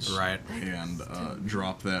 weekends. Right. And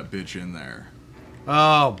drop that bitch in there.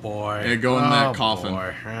 Oh boy. Hey, go in that coffin.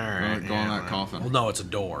 Boy. All right. Go in that coffin. Well, no, it's a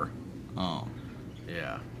door. Oh.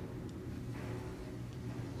 Yeah.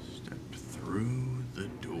 Step through the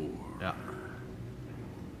door. Yeah.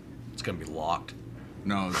 It's gonna be locked.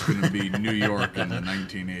 No, it's gonna be New York in the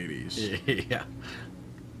 1980s. Yeah.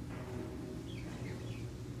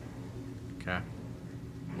 Okay.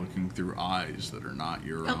 Looking through eyes that are not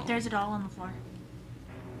your Oh, own. there's a doll on the floor.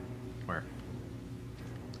 Where?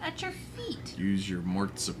 At your feet. Use your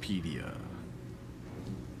Mortsopedia.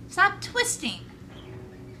 Stop twisting.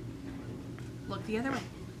 Look the other way.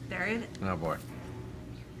 There it is. Oh boy.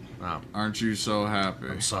 Oh. Aren't you so happy?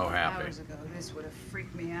 I'm so happy. Hours ago, this would have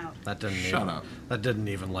freaked me out. That didn't Shut even, up. That didn't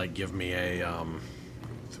even like give me a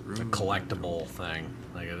collectible thing.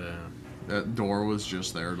 Like that door was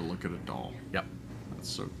just there to look at a doll. Yep. That's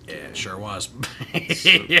so. Yeah, it sure was. I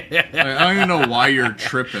don't even know why you're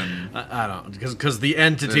tripping. I don't, because the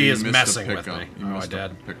entity is messing with me. You Oh, I missed a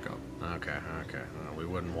did. pickup. Okay. We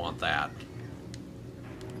wouldn't want that.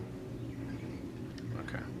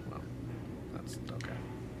 Okay. Well, that's okay.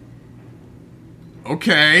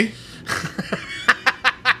 Okay.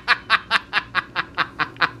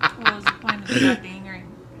 What was the point of that being ring?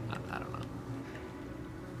 I don't know.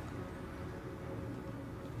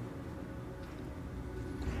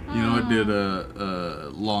 You know, I did a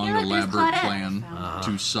long, elaborate plan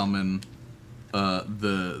to summon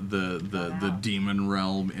the demon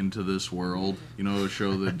realm into this world. You know, a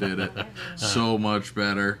show that did it so much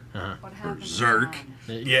better. Berserk.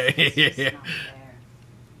 Yeah.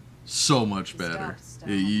 So much better.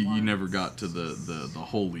 You never got to the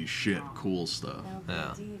holy shit cool stuff.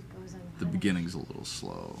 Yeah. The beginning's a little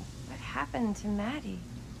slow. What happened to Maddie?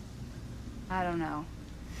 I don't know.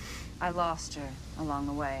 I lost her along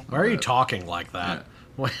the way. Why are you talking like that?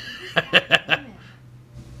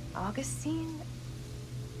 Augustine?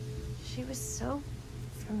 She was so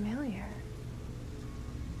familiar.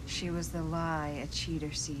 She was the lie a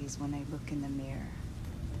cheater sees when they look in the mirror.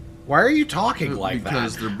 Why are you talking like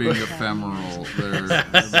because that? Because they're being ephemeral. They're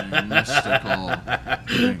being mystical.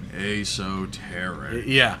 Being esoteric.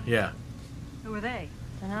 Yeah, yeah. Who are they?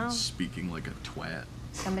 I don't know. Speaking like a twat.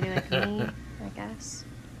 Somebody like me, I guess.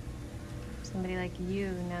 Somebody like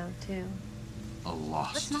you know too. A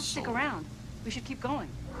lost Let's not stick soul. around. We should keep going.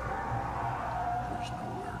 There's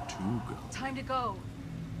nowhere to go. Time to go.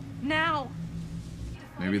 Now.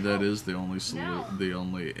 Maybe that is the only the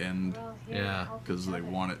only end. Yeah. Because they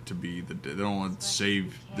want it to be they don't want to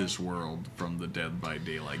save this world from the Dead by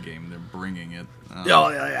Daylight game. They're bringing it.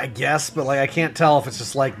 I guess, but like I can't tell if it's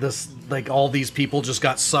just like this, like all these people just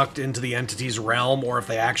got sucked into the entity's realm, or if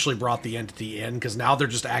they actually brought the entity in. Because now they're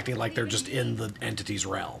just acting like they're just in the entity's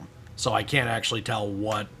realm. So I can't actually tell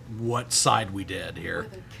what side we did here.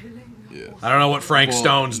 Yeah. I don't know what Frank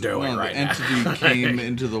Stone's doing right now. The entity came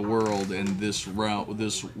into the world, and this realm,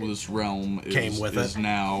 this realm is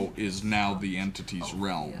now the entity's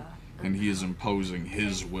realm, and he is imposing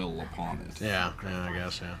his will upon it. Yeah, I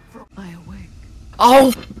guess, yeah. I awake.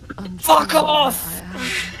 Oh, fuck off!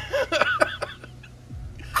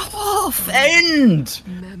 Fuck off! End!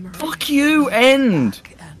 Fuck you! End!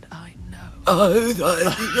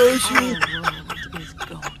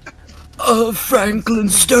 Franklin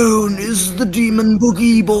Stone is the demon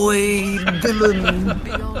boogie boy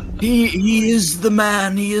villain. He is the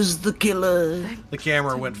man. He is the killer. The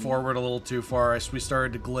camera went forward a little too far. We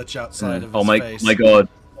started to glitch outside of his face. My god!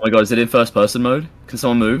 Oh my god! Is it in first person mode? Can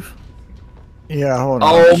someone move? Yeah, hold on.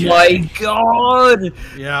 Oh my god!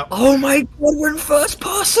 Yeah. Oh my god, we're in first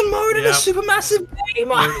person mode in a supermassive game!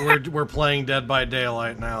 We're playing Dead by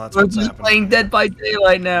Daylight now. That's We're what's just happening. playing Dead by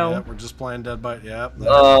Daylight now. Yeah, we're just playing Dead by... Yep.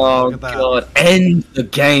 Oh look at that. god, end the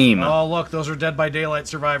game! Oh, look, those are Dead by Daylight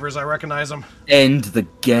survivors. I recognize them. End the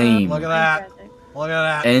game! Look at that. Look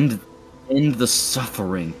at that. End the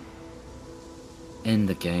suffering. End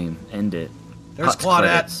the game. End it. There's Cut to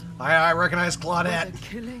credits. Claudette. I recognize Claudette.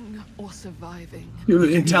 Killing or surviving. You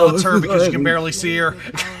can tell it's her because you can barely see her.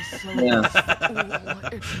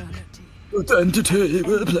 Identity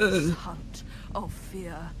Hunt of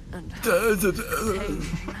fear and pain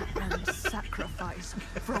and sacrifice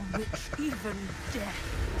from which even death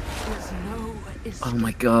is no escape. Oh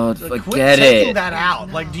my god, Quit forget taking it. that out.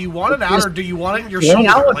 Like, do you want it out or do you want it in your Yeah,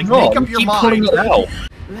 shoulder? Like, no, make up your keep mind. pulling it out.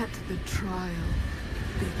 Let the trial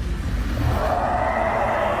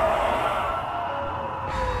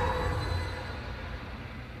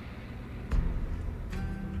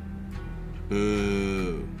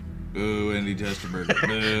Boo. Boo, Andy Testerberger.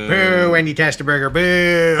 Boo. Boo, Andy Testerberger.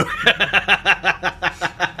 Boo.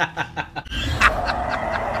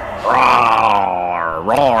 Roar,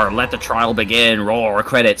 roar, let the trial begin. Roar,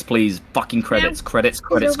 credits, please. Fucking credits, credits,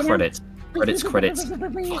 credits, credits. Credits, credits.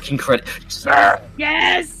 Fucking credits.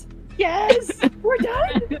 Yes! Yes! We're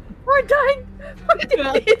done! We're done! We're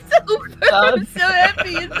done! It's over! I'm so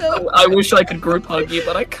happy it's over! I wish I could group hug you,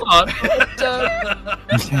 but I can't.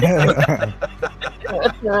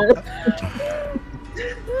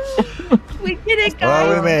 We did it, guys!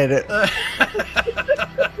 Well, we made it.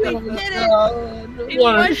 We did it! In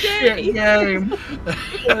What a one shit day! game.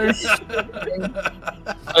 What a shit game.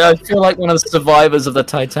 I feel like one of the survivors of the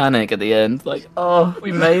Titanic at the end. Like, oh,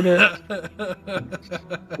 we made it.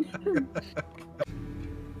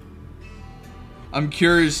 I'm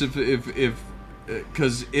curious if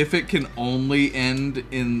because if it can only end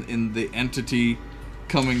in the entity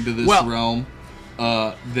coming to this realm,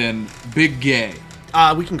 then big gay.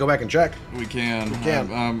 We can go back and check. We can. We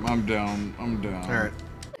can. I'm down. I'm down. All right.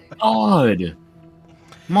 God.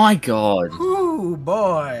 My God. Ooh,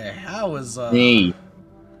 boy. That was... Me.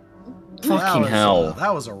 Fucking hell.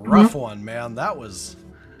 That was a rough one, man. That was...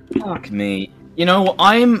 Fuck me. You know,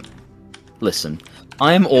 listen,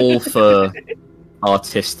 I'm all for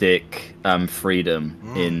artistic freedom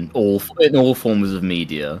in all forms of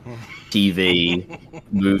media. TV,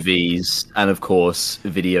 movies, and of course,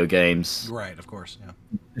 video games. Right, of course, yeah.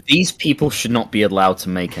 These people should not be allowed to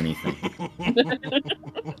make anything.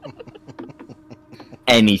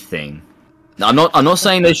 Anything. I'm not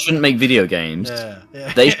saying they shouldn't make video games.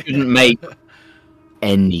 Yeah. They shouldn't make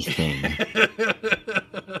anything.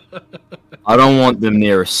 I don't want them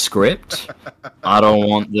near a script. I don't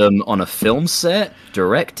want them on a film set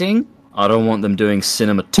directing. I don't want them doing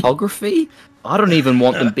cinematography. I don't even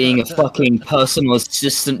want them being a fucking personal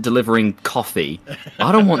assistant delivering coffee.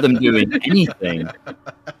 I don't want them doing anything.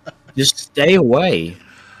 Just stay away.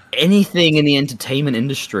 Anything in the entertainment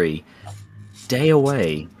industry, stay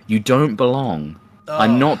away. You don't belong.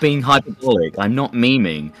 I'm not being hyperbolic. I'm not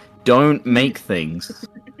memeing. Don't make things.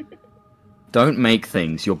 Don't make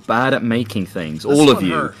things. You're bad at making things. This All of one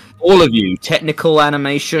you. hurt. All of you. Technical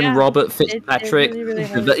animation, Yeah, Robert Fitzpatrick. really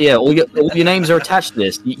hurts. Yeah, all your names are attached to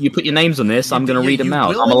this. You put your names on this. I'm going to read them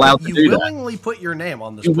out. I'm allowed to do You that. willingly put your name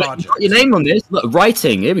on this You project. put your name on this. Look,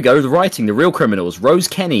 writing. Here we go. The writing. The real criminals. Rose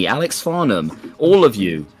Kenny, Alex Farnham. All of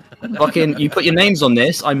you. Fucking, you put your names on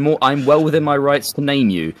this. I'm well within my rights to name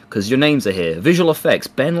you because your names are here. Visual effects.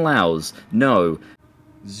 Ben Laus. No.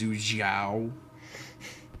 Zhu Jiao.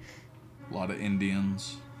 A lot of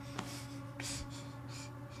Indians.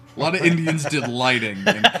 A lot of Indians did lighting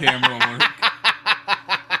and camera work.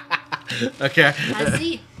 Okay. I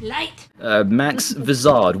see light. Max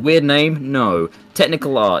Vizard. Weird name? No.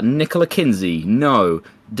 Technical art. Nicola Kinsey? No.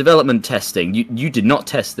 Development testing. You did not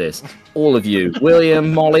test this. All of you.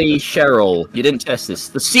 William, Molly, Cheryl. You didn't test this.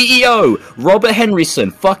 The CEO, Robert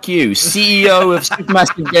Henryson. Fuck you. CEO of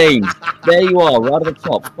Supermassive Games. There you are, right at the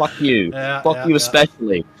top. Fuck you. Fuck you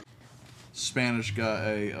especially. Spanish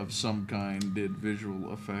guy of some kind did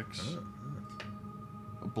visual effects.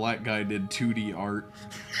 A black guy did 2D art.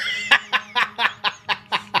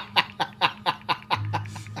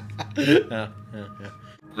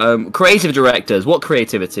 Creative directors. What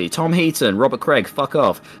creativity? Tom Heaton, Robert Craig. Fuck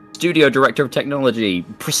off. Studio director of technology,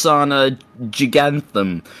 Prasanna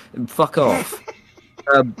Gigantham. Fuck off.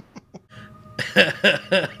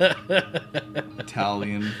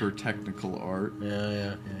 Italian for technical art.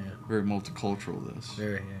 Yeah. Very multicultural, this.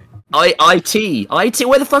 Very. IT.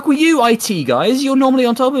 Where the fuck were you, IT guys? You're normally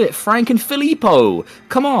on top of it. Frank and Filippo.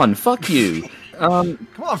 Come on, fuck you. Come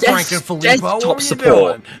on, Frank and Filippo. What Desktop are you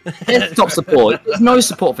support. doing? Desktop support. There's no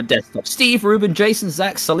support for desktop. Steve, Ruben, Jason,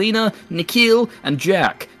 Zach, Selena, Nikhil, and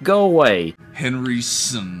Jack. Go away.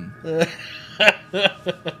 Henryson.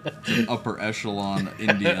 Upper echelon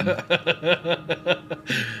Indian.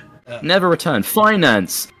 Never return.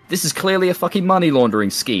 Finance. This is clearly a fucking money laundering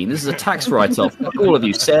scheme. This is a tax write-off. Fuck all of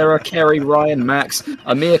you. Sarah, Kerry, Ryan, Max,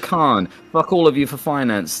 Amir Khan. Fuck all of you for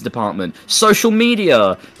finance department. Social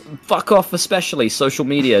media. Fuck off especially social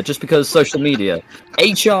media. Just because social media.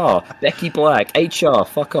 HR. Becky Black. HR.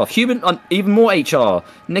 Fuck off. Even more HR.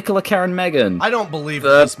 Nicola Karen Megan. I don't believe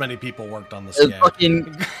that this many people worked on this game. Fucking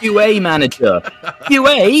QA manager.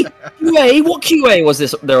 QA? QA? What QA was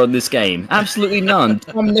there on this game? Absolutely none.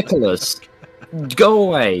 Tom Nicholas. Go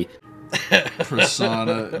away.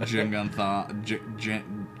 Prasanna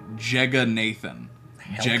Jega Nathan.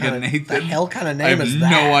 Jega Nathan? The hell kind of name is that? I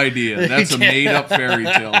have no idea. That's a made-up fairy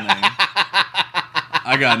tale name.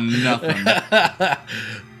 I got nothing.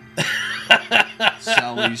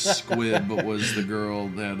 Sally Squib was the girl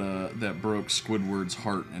that broke Squidward's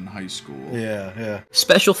heart in high school. Yeah.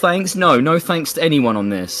 Special thanks? No thanks to anyone on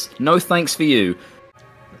this. No thanks for you.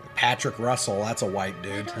 Patrick Russell, that's a white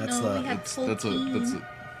dude. That's a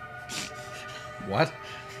what?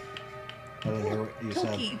 I didn't hear what you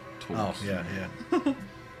said. Oh, yeah.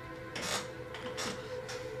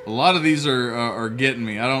 A lot of these are getting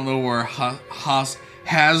me. I don't know where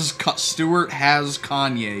Stuart has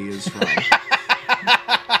Kanye is from.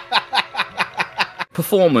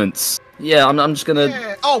 Performance. Yeah, I'm just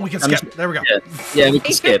gonna. Oh, we can skip. There we go. Yeah, we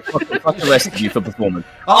can skip. Fuck the rest of you for performance.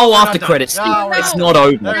 Oh, after credits. It's not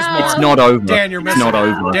over. It's not over. Dan, you're it's not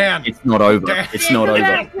over. Dan. It's not over. Dan. It's not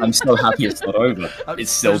over. I'm so happy it's not over.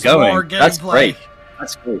 It's still There's going. more That's gameplay. great.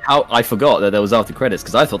 That's great. How I forgot that there was after credits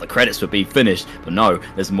because I thought the credits would be finished, but no.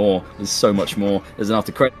 There's more. There's so much more. There's an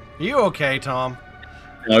after credit. Are you okay, Tom?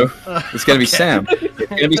 No, it's going to be Sam. It's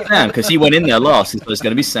going to be Sam because he went in there last. So it's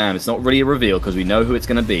going to be Sam. It's not really a reveal because we know who it's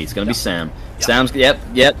going to be. It's going to be Sam. Sam's. Yep.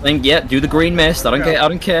 Do the green mist. I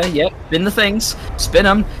don't care. Yep. Spin the things. Spin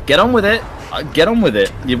them. Get on with it. Get on with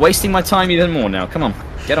it. You're wasting my time even more now. Come on.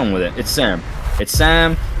 Get on with it. It's Sam. It's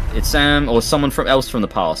Sam. It's Sam or someone else from the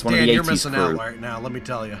past. One Dan, of the 80s you're missing crew. out right now. Let me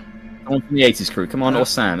tell you. Someone from the 80s crew. Come on, or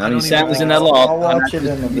Sam. I mean, don't Sam even was in know. there last. I'll watch it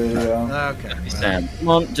in the video. Okay. Sam. Come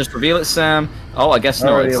on, just reveal it's Sam. Oh, I guess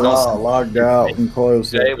not. Already It's not. logged out and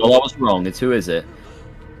closed Okay, it. well, I was wrong. It's who is it?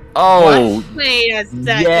 Oh, Wait a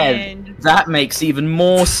second. yeah, that makes even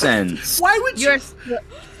more sense. Why would your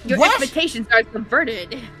expectations are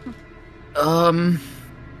subverted?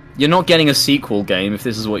 You're not getting a sequel game if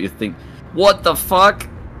this is what you think. What the fuck?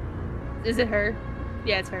 Is it her?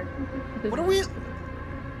 Yeah, it's her. What are we?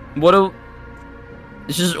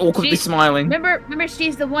 It's just awkwardly smiling. Remember,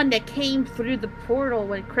 she's the one that came through the portal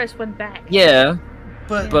when Chris went back. Yeah,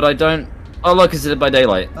 but I don't. Oh look, it's Dead by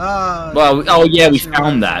Daylight. Well, oh yeah, we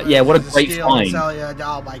found that. Yeah, what a great find.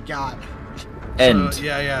 Oh my god. End. So,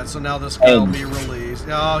 yeah. So now this guy will be released.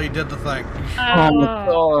 Oh, he did the thing. Oh my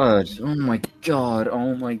god. Oh my god.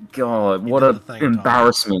 Oh my god. What an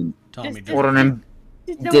embarrassment. Tommy did. What an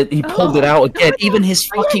He pulled it out again. Even his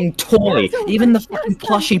fucking toy. Even the fucking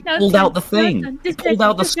plush, he pulled out the thing. He pulled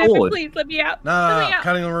out the sword. Please let me out. No,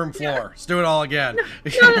 cutting the room floor. Let's do it all again. No,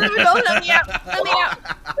 let me out. Let me out.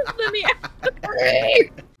 Let me out.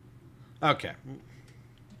 Okay.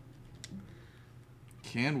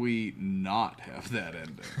 Can we not have that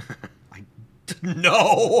ending?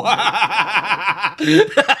 No.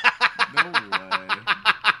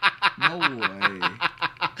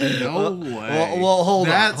 No way. Well, hold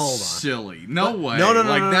on. That's silly. No way. No.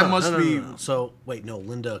 That must be. So wait, no.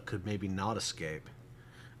 Linda could maybe not escape.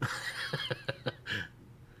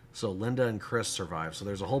 So Linda and Chris survive. So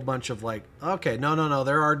there's a whole bunch of like. Okay,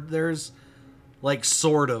 no. There's like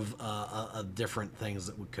sort of different things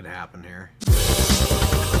that could happen here.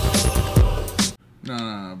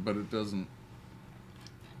 No, but it doesn't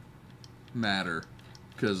matter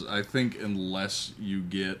because I think unless you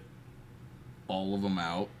get all of them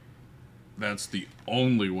out, that's the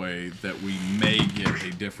only way that we may get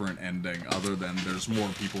a different ending other than there's more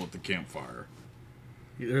people at the campfire.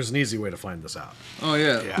 There's an easy way to find this out. Oh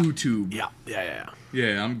yeah. YouTube. Yeah,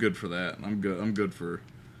 I'm good for that. I'm good for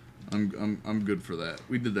that.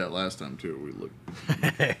 We did that last time too. We looked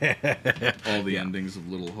all the endings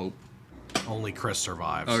of Little Hope. Only Chris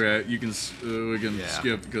survives. Okay, we can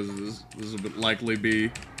skip because this would likely be.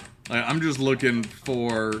 I'm just looking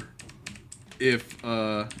for if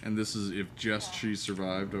and this is if just she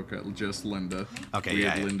survived. Okay, just Linda. Okay, we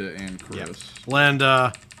had Linda and Chris. Yep.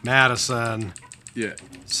 Linda, Madison. Yeah.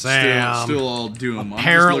 Sam. Still all doom.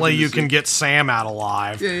 Apparently, you can get Sam out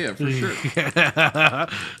alive. Yeah, for sure.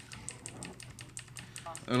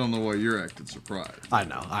 I don't know why you're acting surprised. I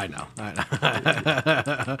know.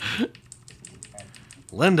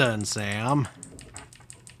 Linda and Sam.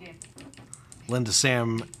 Linda,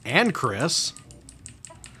 Sam, and Chris.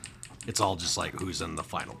 It's all just like who's in the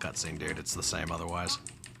final cutscene, dude. It's the same otherwise.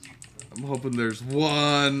 I'm hoping there's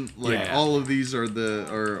one. Like all of these are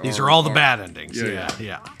the. These are all the bad endings. Yeah.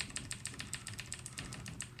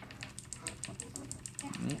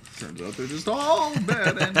 Well, turns out they're just all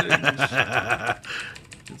bad endings.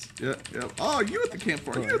 Oh, you at the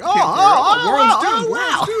campfire. You at the campfire.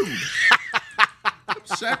 World's doomed.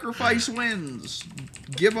 Sacrifice wins.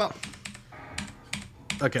 Give up.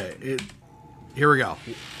 Okay, here we go.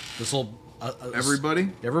 This will.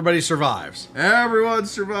 Everybody survives. Everyone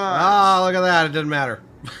survives. Ah, look at that. It didn't matter.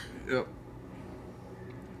 Yep.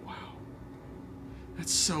 Wow.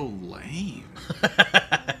 That's so lame.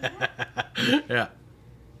 Yeah.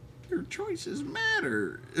 Your choices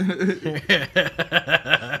matter.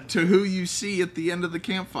 To who you see at the end of the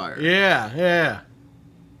campfire. Yeah.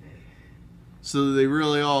 So they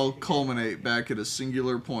really all culminate back at a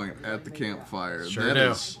singular point at the campfire. Sure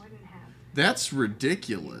do. That's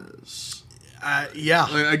ridiculous. Yeah.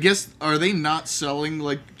 I guess, are they not selling,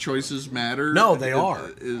 like, Choices Matter? No, they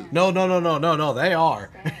are. No, they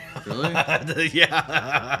are. Really?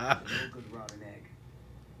 Yeah.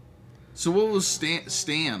 So what was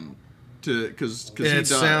Stan to, because he It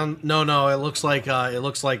died? No, it looks like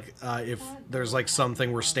if there's like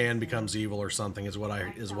something where Stan becomes evil or something is what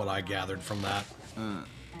I gathered from that.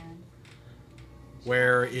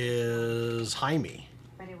 Where is Jaime?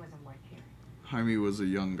 Jaime was a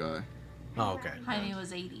young guy. Oh, okay. Jaime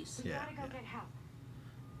was 80s. Yeah.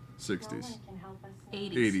 60s.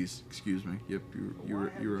 80s. Excuse me. Yep,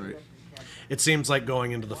 you're right. It seems like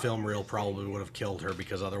going into the film reel probably would have killed her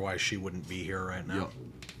because otherwise she wouldn't be here right now. Yep.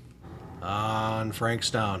 On Frank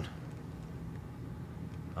Stone.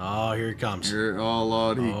 Oh, here he comes. Oh,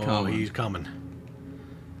 Lord, he's coming.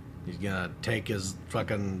 He's gonna take his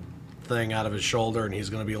fucking thing out of his shoulder and he's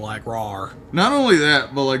gonna be like, rawr. Not only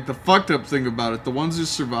that, but like the fucked up thing about it, the ones who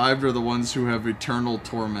survived are the ones who have eternal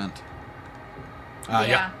torment.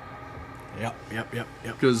 Yep.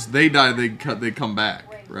 Because they die, they come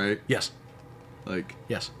back, right? Yes. Like.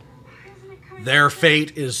 Yes. Their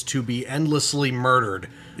fate is to be endlessly murdered.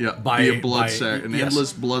 Yeah, by an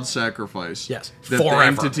endless blood sacrifice. Yes, that forever. The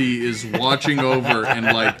entity is watching over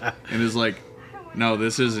and is like, no,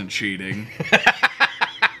 this isn't cheating.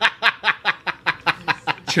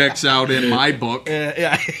 Checks out in my book.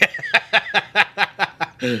 Yeah.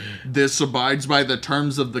 This abides by the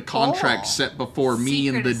terms of the contract set before me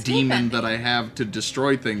and the demon that I have to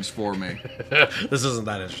destroy things for me. This isn't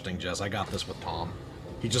that interesting, Jess. I got this with Tom.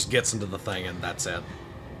 He just gets into the thing and that's it.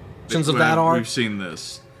 Of that are? We've seen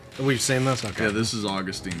this. We've seen this? Okay. Yeah, this is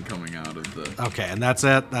Augustine coming out of the... Okay, and that's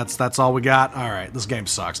it? That's all we got? Alright, this game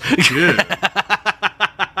sucks. Good.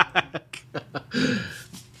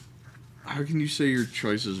 How can you say your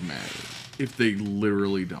choices matter if they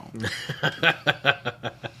literally don't?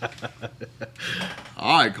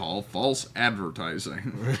 I call all false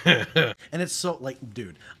advertising. And it's so like,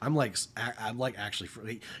 dude, I'm like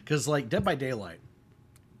actually, because like Dead by Daylight,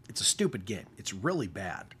 it's a stupid game. It's really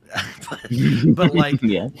bad, but like,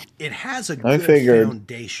 it has a good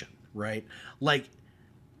foundation, right? Like,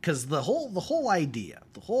 because the whole idea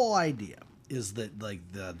is that like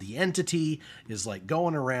the entity is like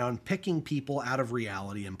going around picking people out of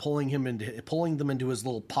reality and pulling them into his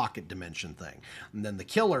little pocket dimension thing. And then the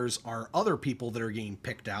killers are other people that are getting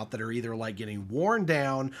picked out that are either like getting worn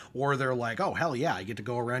down, or they're like, oh hell yeah, I get to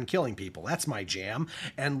go around killing people. That's my jam.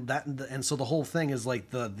 And so the whole thing is like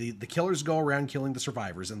the killers go around killing the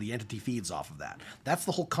survivors, and the entity feeds off of that. That's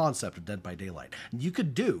the whole concept of Dead by Daylight. And you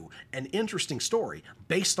could do an interesting story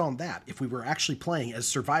based on that if we were actually playing as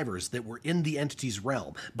survivors that were in the entity's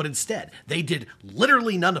realm, but instead they did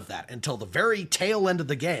literally none of that until the very tail end of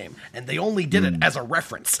the game, and they only did it as a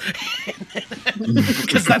reference,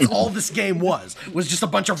 because that's all this game was just a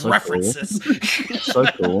bunch of references. Cool. So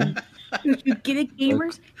cool. Don't you get it,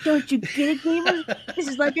 gamers? Don't you get it, gamers? This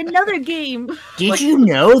is like another game. Did you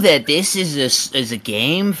know that this is a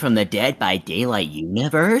game from the Dead by Daylight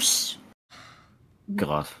universe?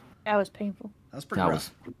 God, That was painful. That's pretty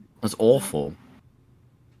rough. That's awful.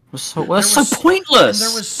 That's so pointless. And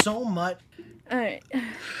there was so much. All right,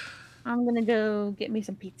 I'm gonna go get me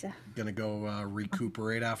some pizza. Gonna go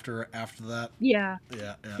recuperate after that. Yeah.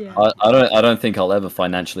 Yeah. I don't think I'll ever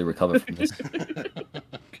financially recover from this.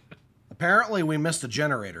 Apparently, we missed a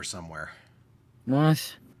generator somewhere.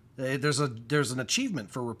 What? There's an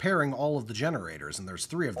achievement for repairing all of the generators, and there's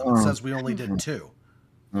 3 of them. It says we only did 2.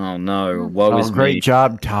 Oh no! Woe is me. Great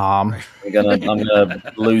job, Tom. I'm gonna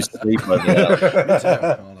lose sleep over that. Me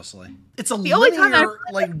too, honestly. It's a linear,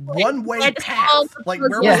 like one-way path. Like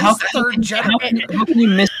where was the third generator? How can you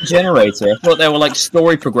miss the generator? I thought they were like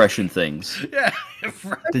story progression things. Yeah.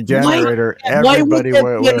 The generator. Everybody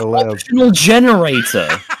will live. Optional generator.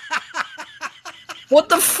 What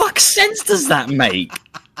the fuck sense does that make?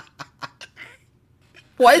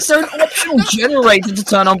 Why is there an optional generator to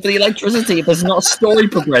turn on for the electricity if there's not a story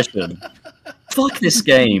progression? Fuck this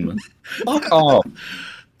game. Fuck off.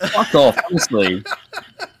 Fuck off, honestly.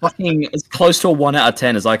 Fucking as close to a 1 out of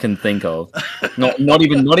 10 as I can think of. Not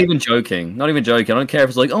even joking. Not even joking. I don't care if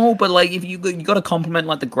it's like, oh, but like if you got to compliment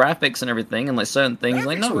like the graphics and everything and like certain things.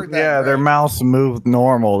 Like no. Yeah, their mouse moved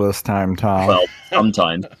normal this time, Tom. Well,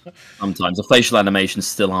 sometimes the facial animations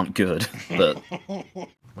still aren't good, but.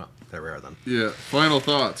 Well, there we are then. Yeah, final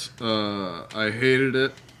thoughts. I hated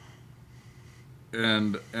it,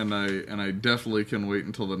 and I definitely can wait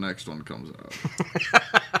until the next one comes out.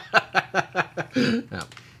 Yeah.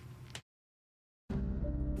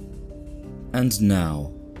 And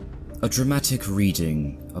now, a dramatic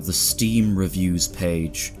reading of the Steam Reviews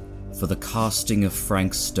page for the casting of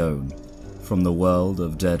Frank Stone from the world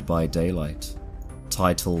of Dead by Daylight,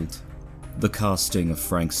 titled The Casting of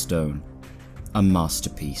Frank Stone, a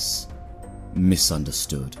Masterpiece.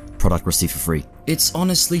 Misunderstood. Product received for free. It's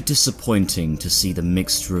honestly disappointing to see the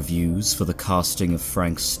mixed reviews for the casting of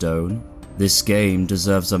Frank Stone. This game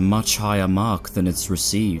deserves a much higher mark than it's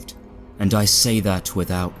received, and I say that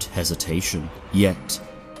without hesitation. Yet,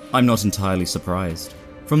 I'm not entirely surprised.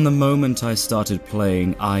 From the moment I started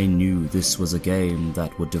playing, I knew this was a game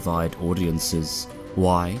that would divide audiences.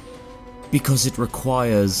 Why? Because it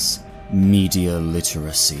requires media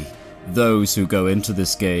literacy. Those who go into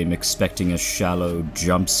this game expecting a shallow,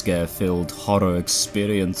 jump-scare-filled horror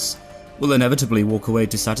experience will inevitably walk away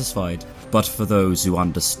dissatisfied. But for those who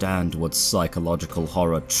understand what psychological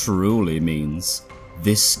horror truly means,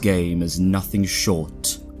 this game is nothing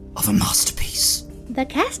short of a masterpiece. The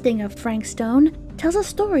casting of Frank Stone tells a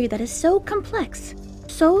story that is so complex,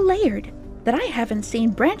 so layered, that I haven't seen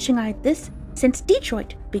branching like this since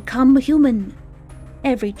Detroit: Become Human.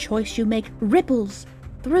 Every choice you make ripples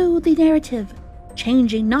through the narrative,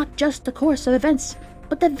 changing not just the course of events,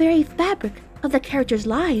 but the very fabric of the characters'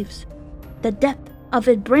 lives. The depth of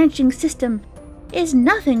a branching system is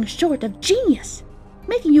nothing short of genius,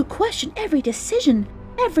 making you question every decision,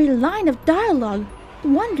 every line of dialogue,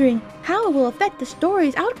 wondering how it will affect the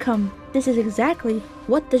story's outcome. This is exactly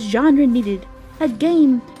what the genre needed. A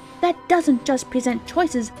game that doesn't just present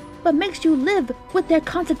choices, but makes you live with their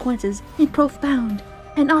consequences in profound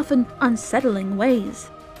and often unsettling ways.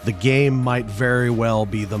 The game might very well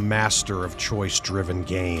be the master of choice-driven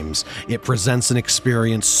games. It presents an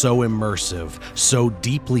experience so immersive, so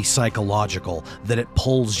deeply psychological, that it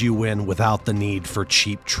pulls you in without the need for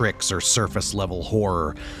cheap tricks or surface-level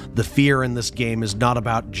horror. The fear in this game is not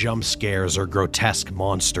about jump scares or grotesque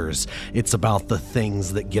monsters. It's about the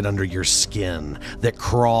things that get under your skin, that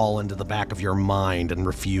crawl into the back of your mind and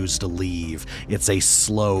refuse to leave. It's a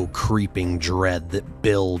slow, creeping dread that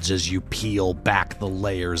builds as you peel back the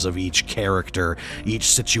layers of each character, each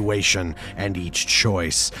situation, and each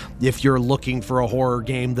choice. If you're looking for a horror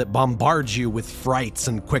game that bombards you with frights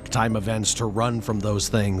and quick-time events to run from those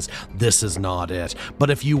things, this is not it. But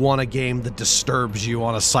if you want a game that disturbs you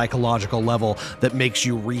on a psychological level, that makes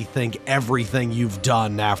you rethink everything you've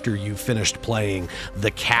done after you've finished playing,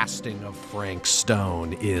 the casting of Frank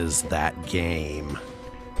Stone is that game.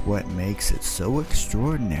 What makes it so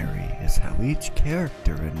extraordinary is how each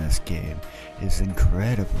character in this game is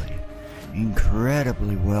incredibly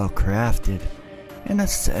well crafted and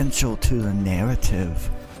essential to the narrative.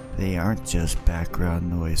 They aren't just background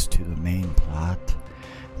noise to the main plot.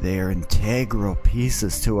 They are integral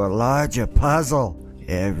pieces to a larger puzzle.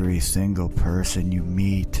 Every single person you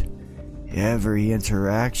meet, every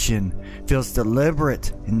interaction feels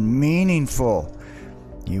deliberate and meaningful.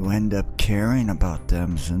 You end up caring about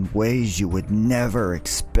them in ways you would never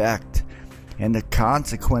expect, and the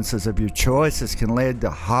consequences of your choices can lead to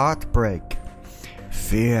heartbreak,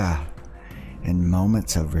 fear, and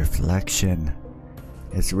moments of reflection.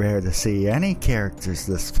 It's rare to see any characters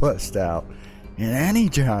this fleshed out in any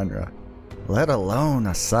genre, let alone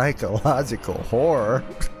a psychological horror.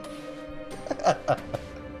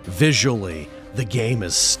 Visually, the game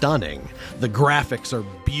is stunning. The graphics are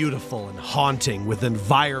beautiful and haunting, with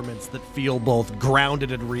environments that feel both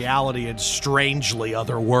grounded in reality and strangely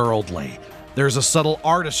otherworldly. There's a subtle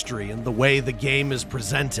artistry in the way the game is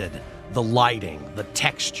presented, the lighting, the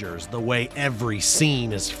textures, the way every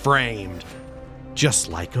scene is framed, just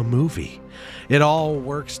like a movie. It all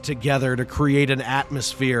works together to create an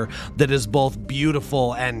atmosphere that is both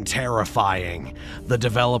beautiful and terrifying. The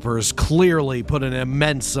developers clearly put an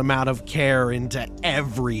immense amount of care into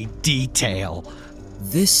every detail.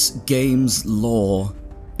 This game's lore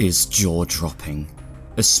is jaw-dropping,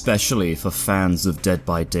 especially for fans of Dead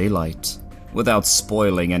by Daylight. Without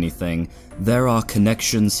spoiling anything, there are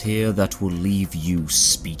connections here that will leave you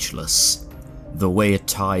speechless. The way it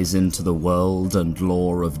ties into the world and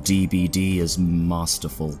lore of DBD is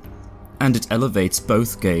masterful, and it elevates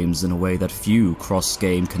both games in a way that few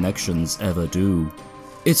cross-game connections ever do.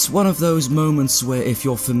 It's one of those moments where if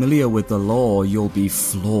you're familiar with the lore, you'll be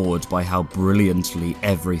floored by how brilliantly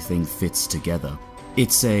everything fits together.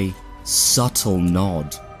 It's a subtle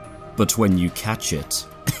nod, but when you catch it,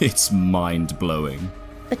 it's mind-blowing.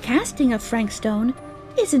 The casting of Frank Stone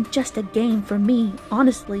isn't just a game for me,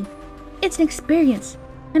 honestly. It's an experience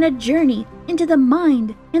and a journey into the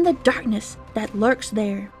mind and the darkness that lurks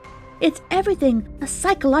there. It's everything a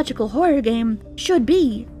psychological horror game should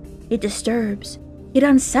be. It disturbs, it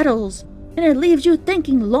unsettles, and it leaves you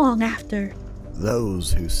thinking long after.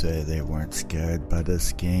 Those who say they weren't scared by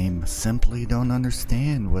this game simply don't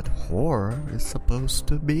understand what horror is supposed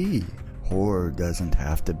to be. Horror doesn't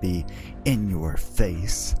have to be in your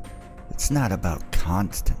face. It's not about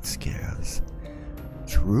constant scares.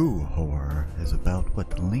 True horror is about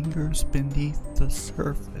what lingers beneath the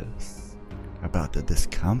surface, about the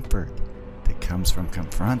discomfort that comes from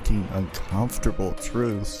confronting uncomfortable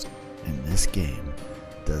truths, and this game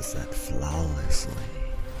does that flawlessly.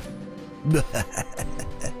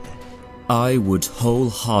 I would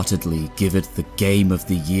wholeheartedly give it the Game of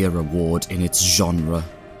the Year award in its genre.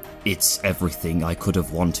 It's everything I could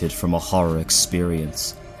have wanted from a horror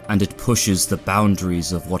experience, and it pushes the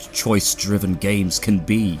boundaries of what choice-driven games can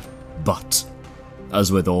be. But,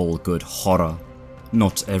 as with all good horror,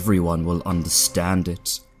 not everyone will understand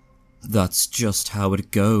it. That's just how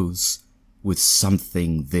it goes with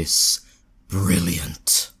something this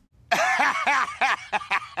brilliant.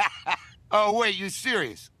 Oh, wait, you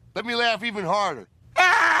serious? Let me laugh even harder.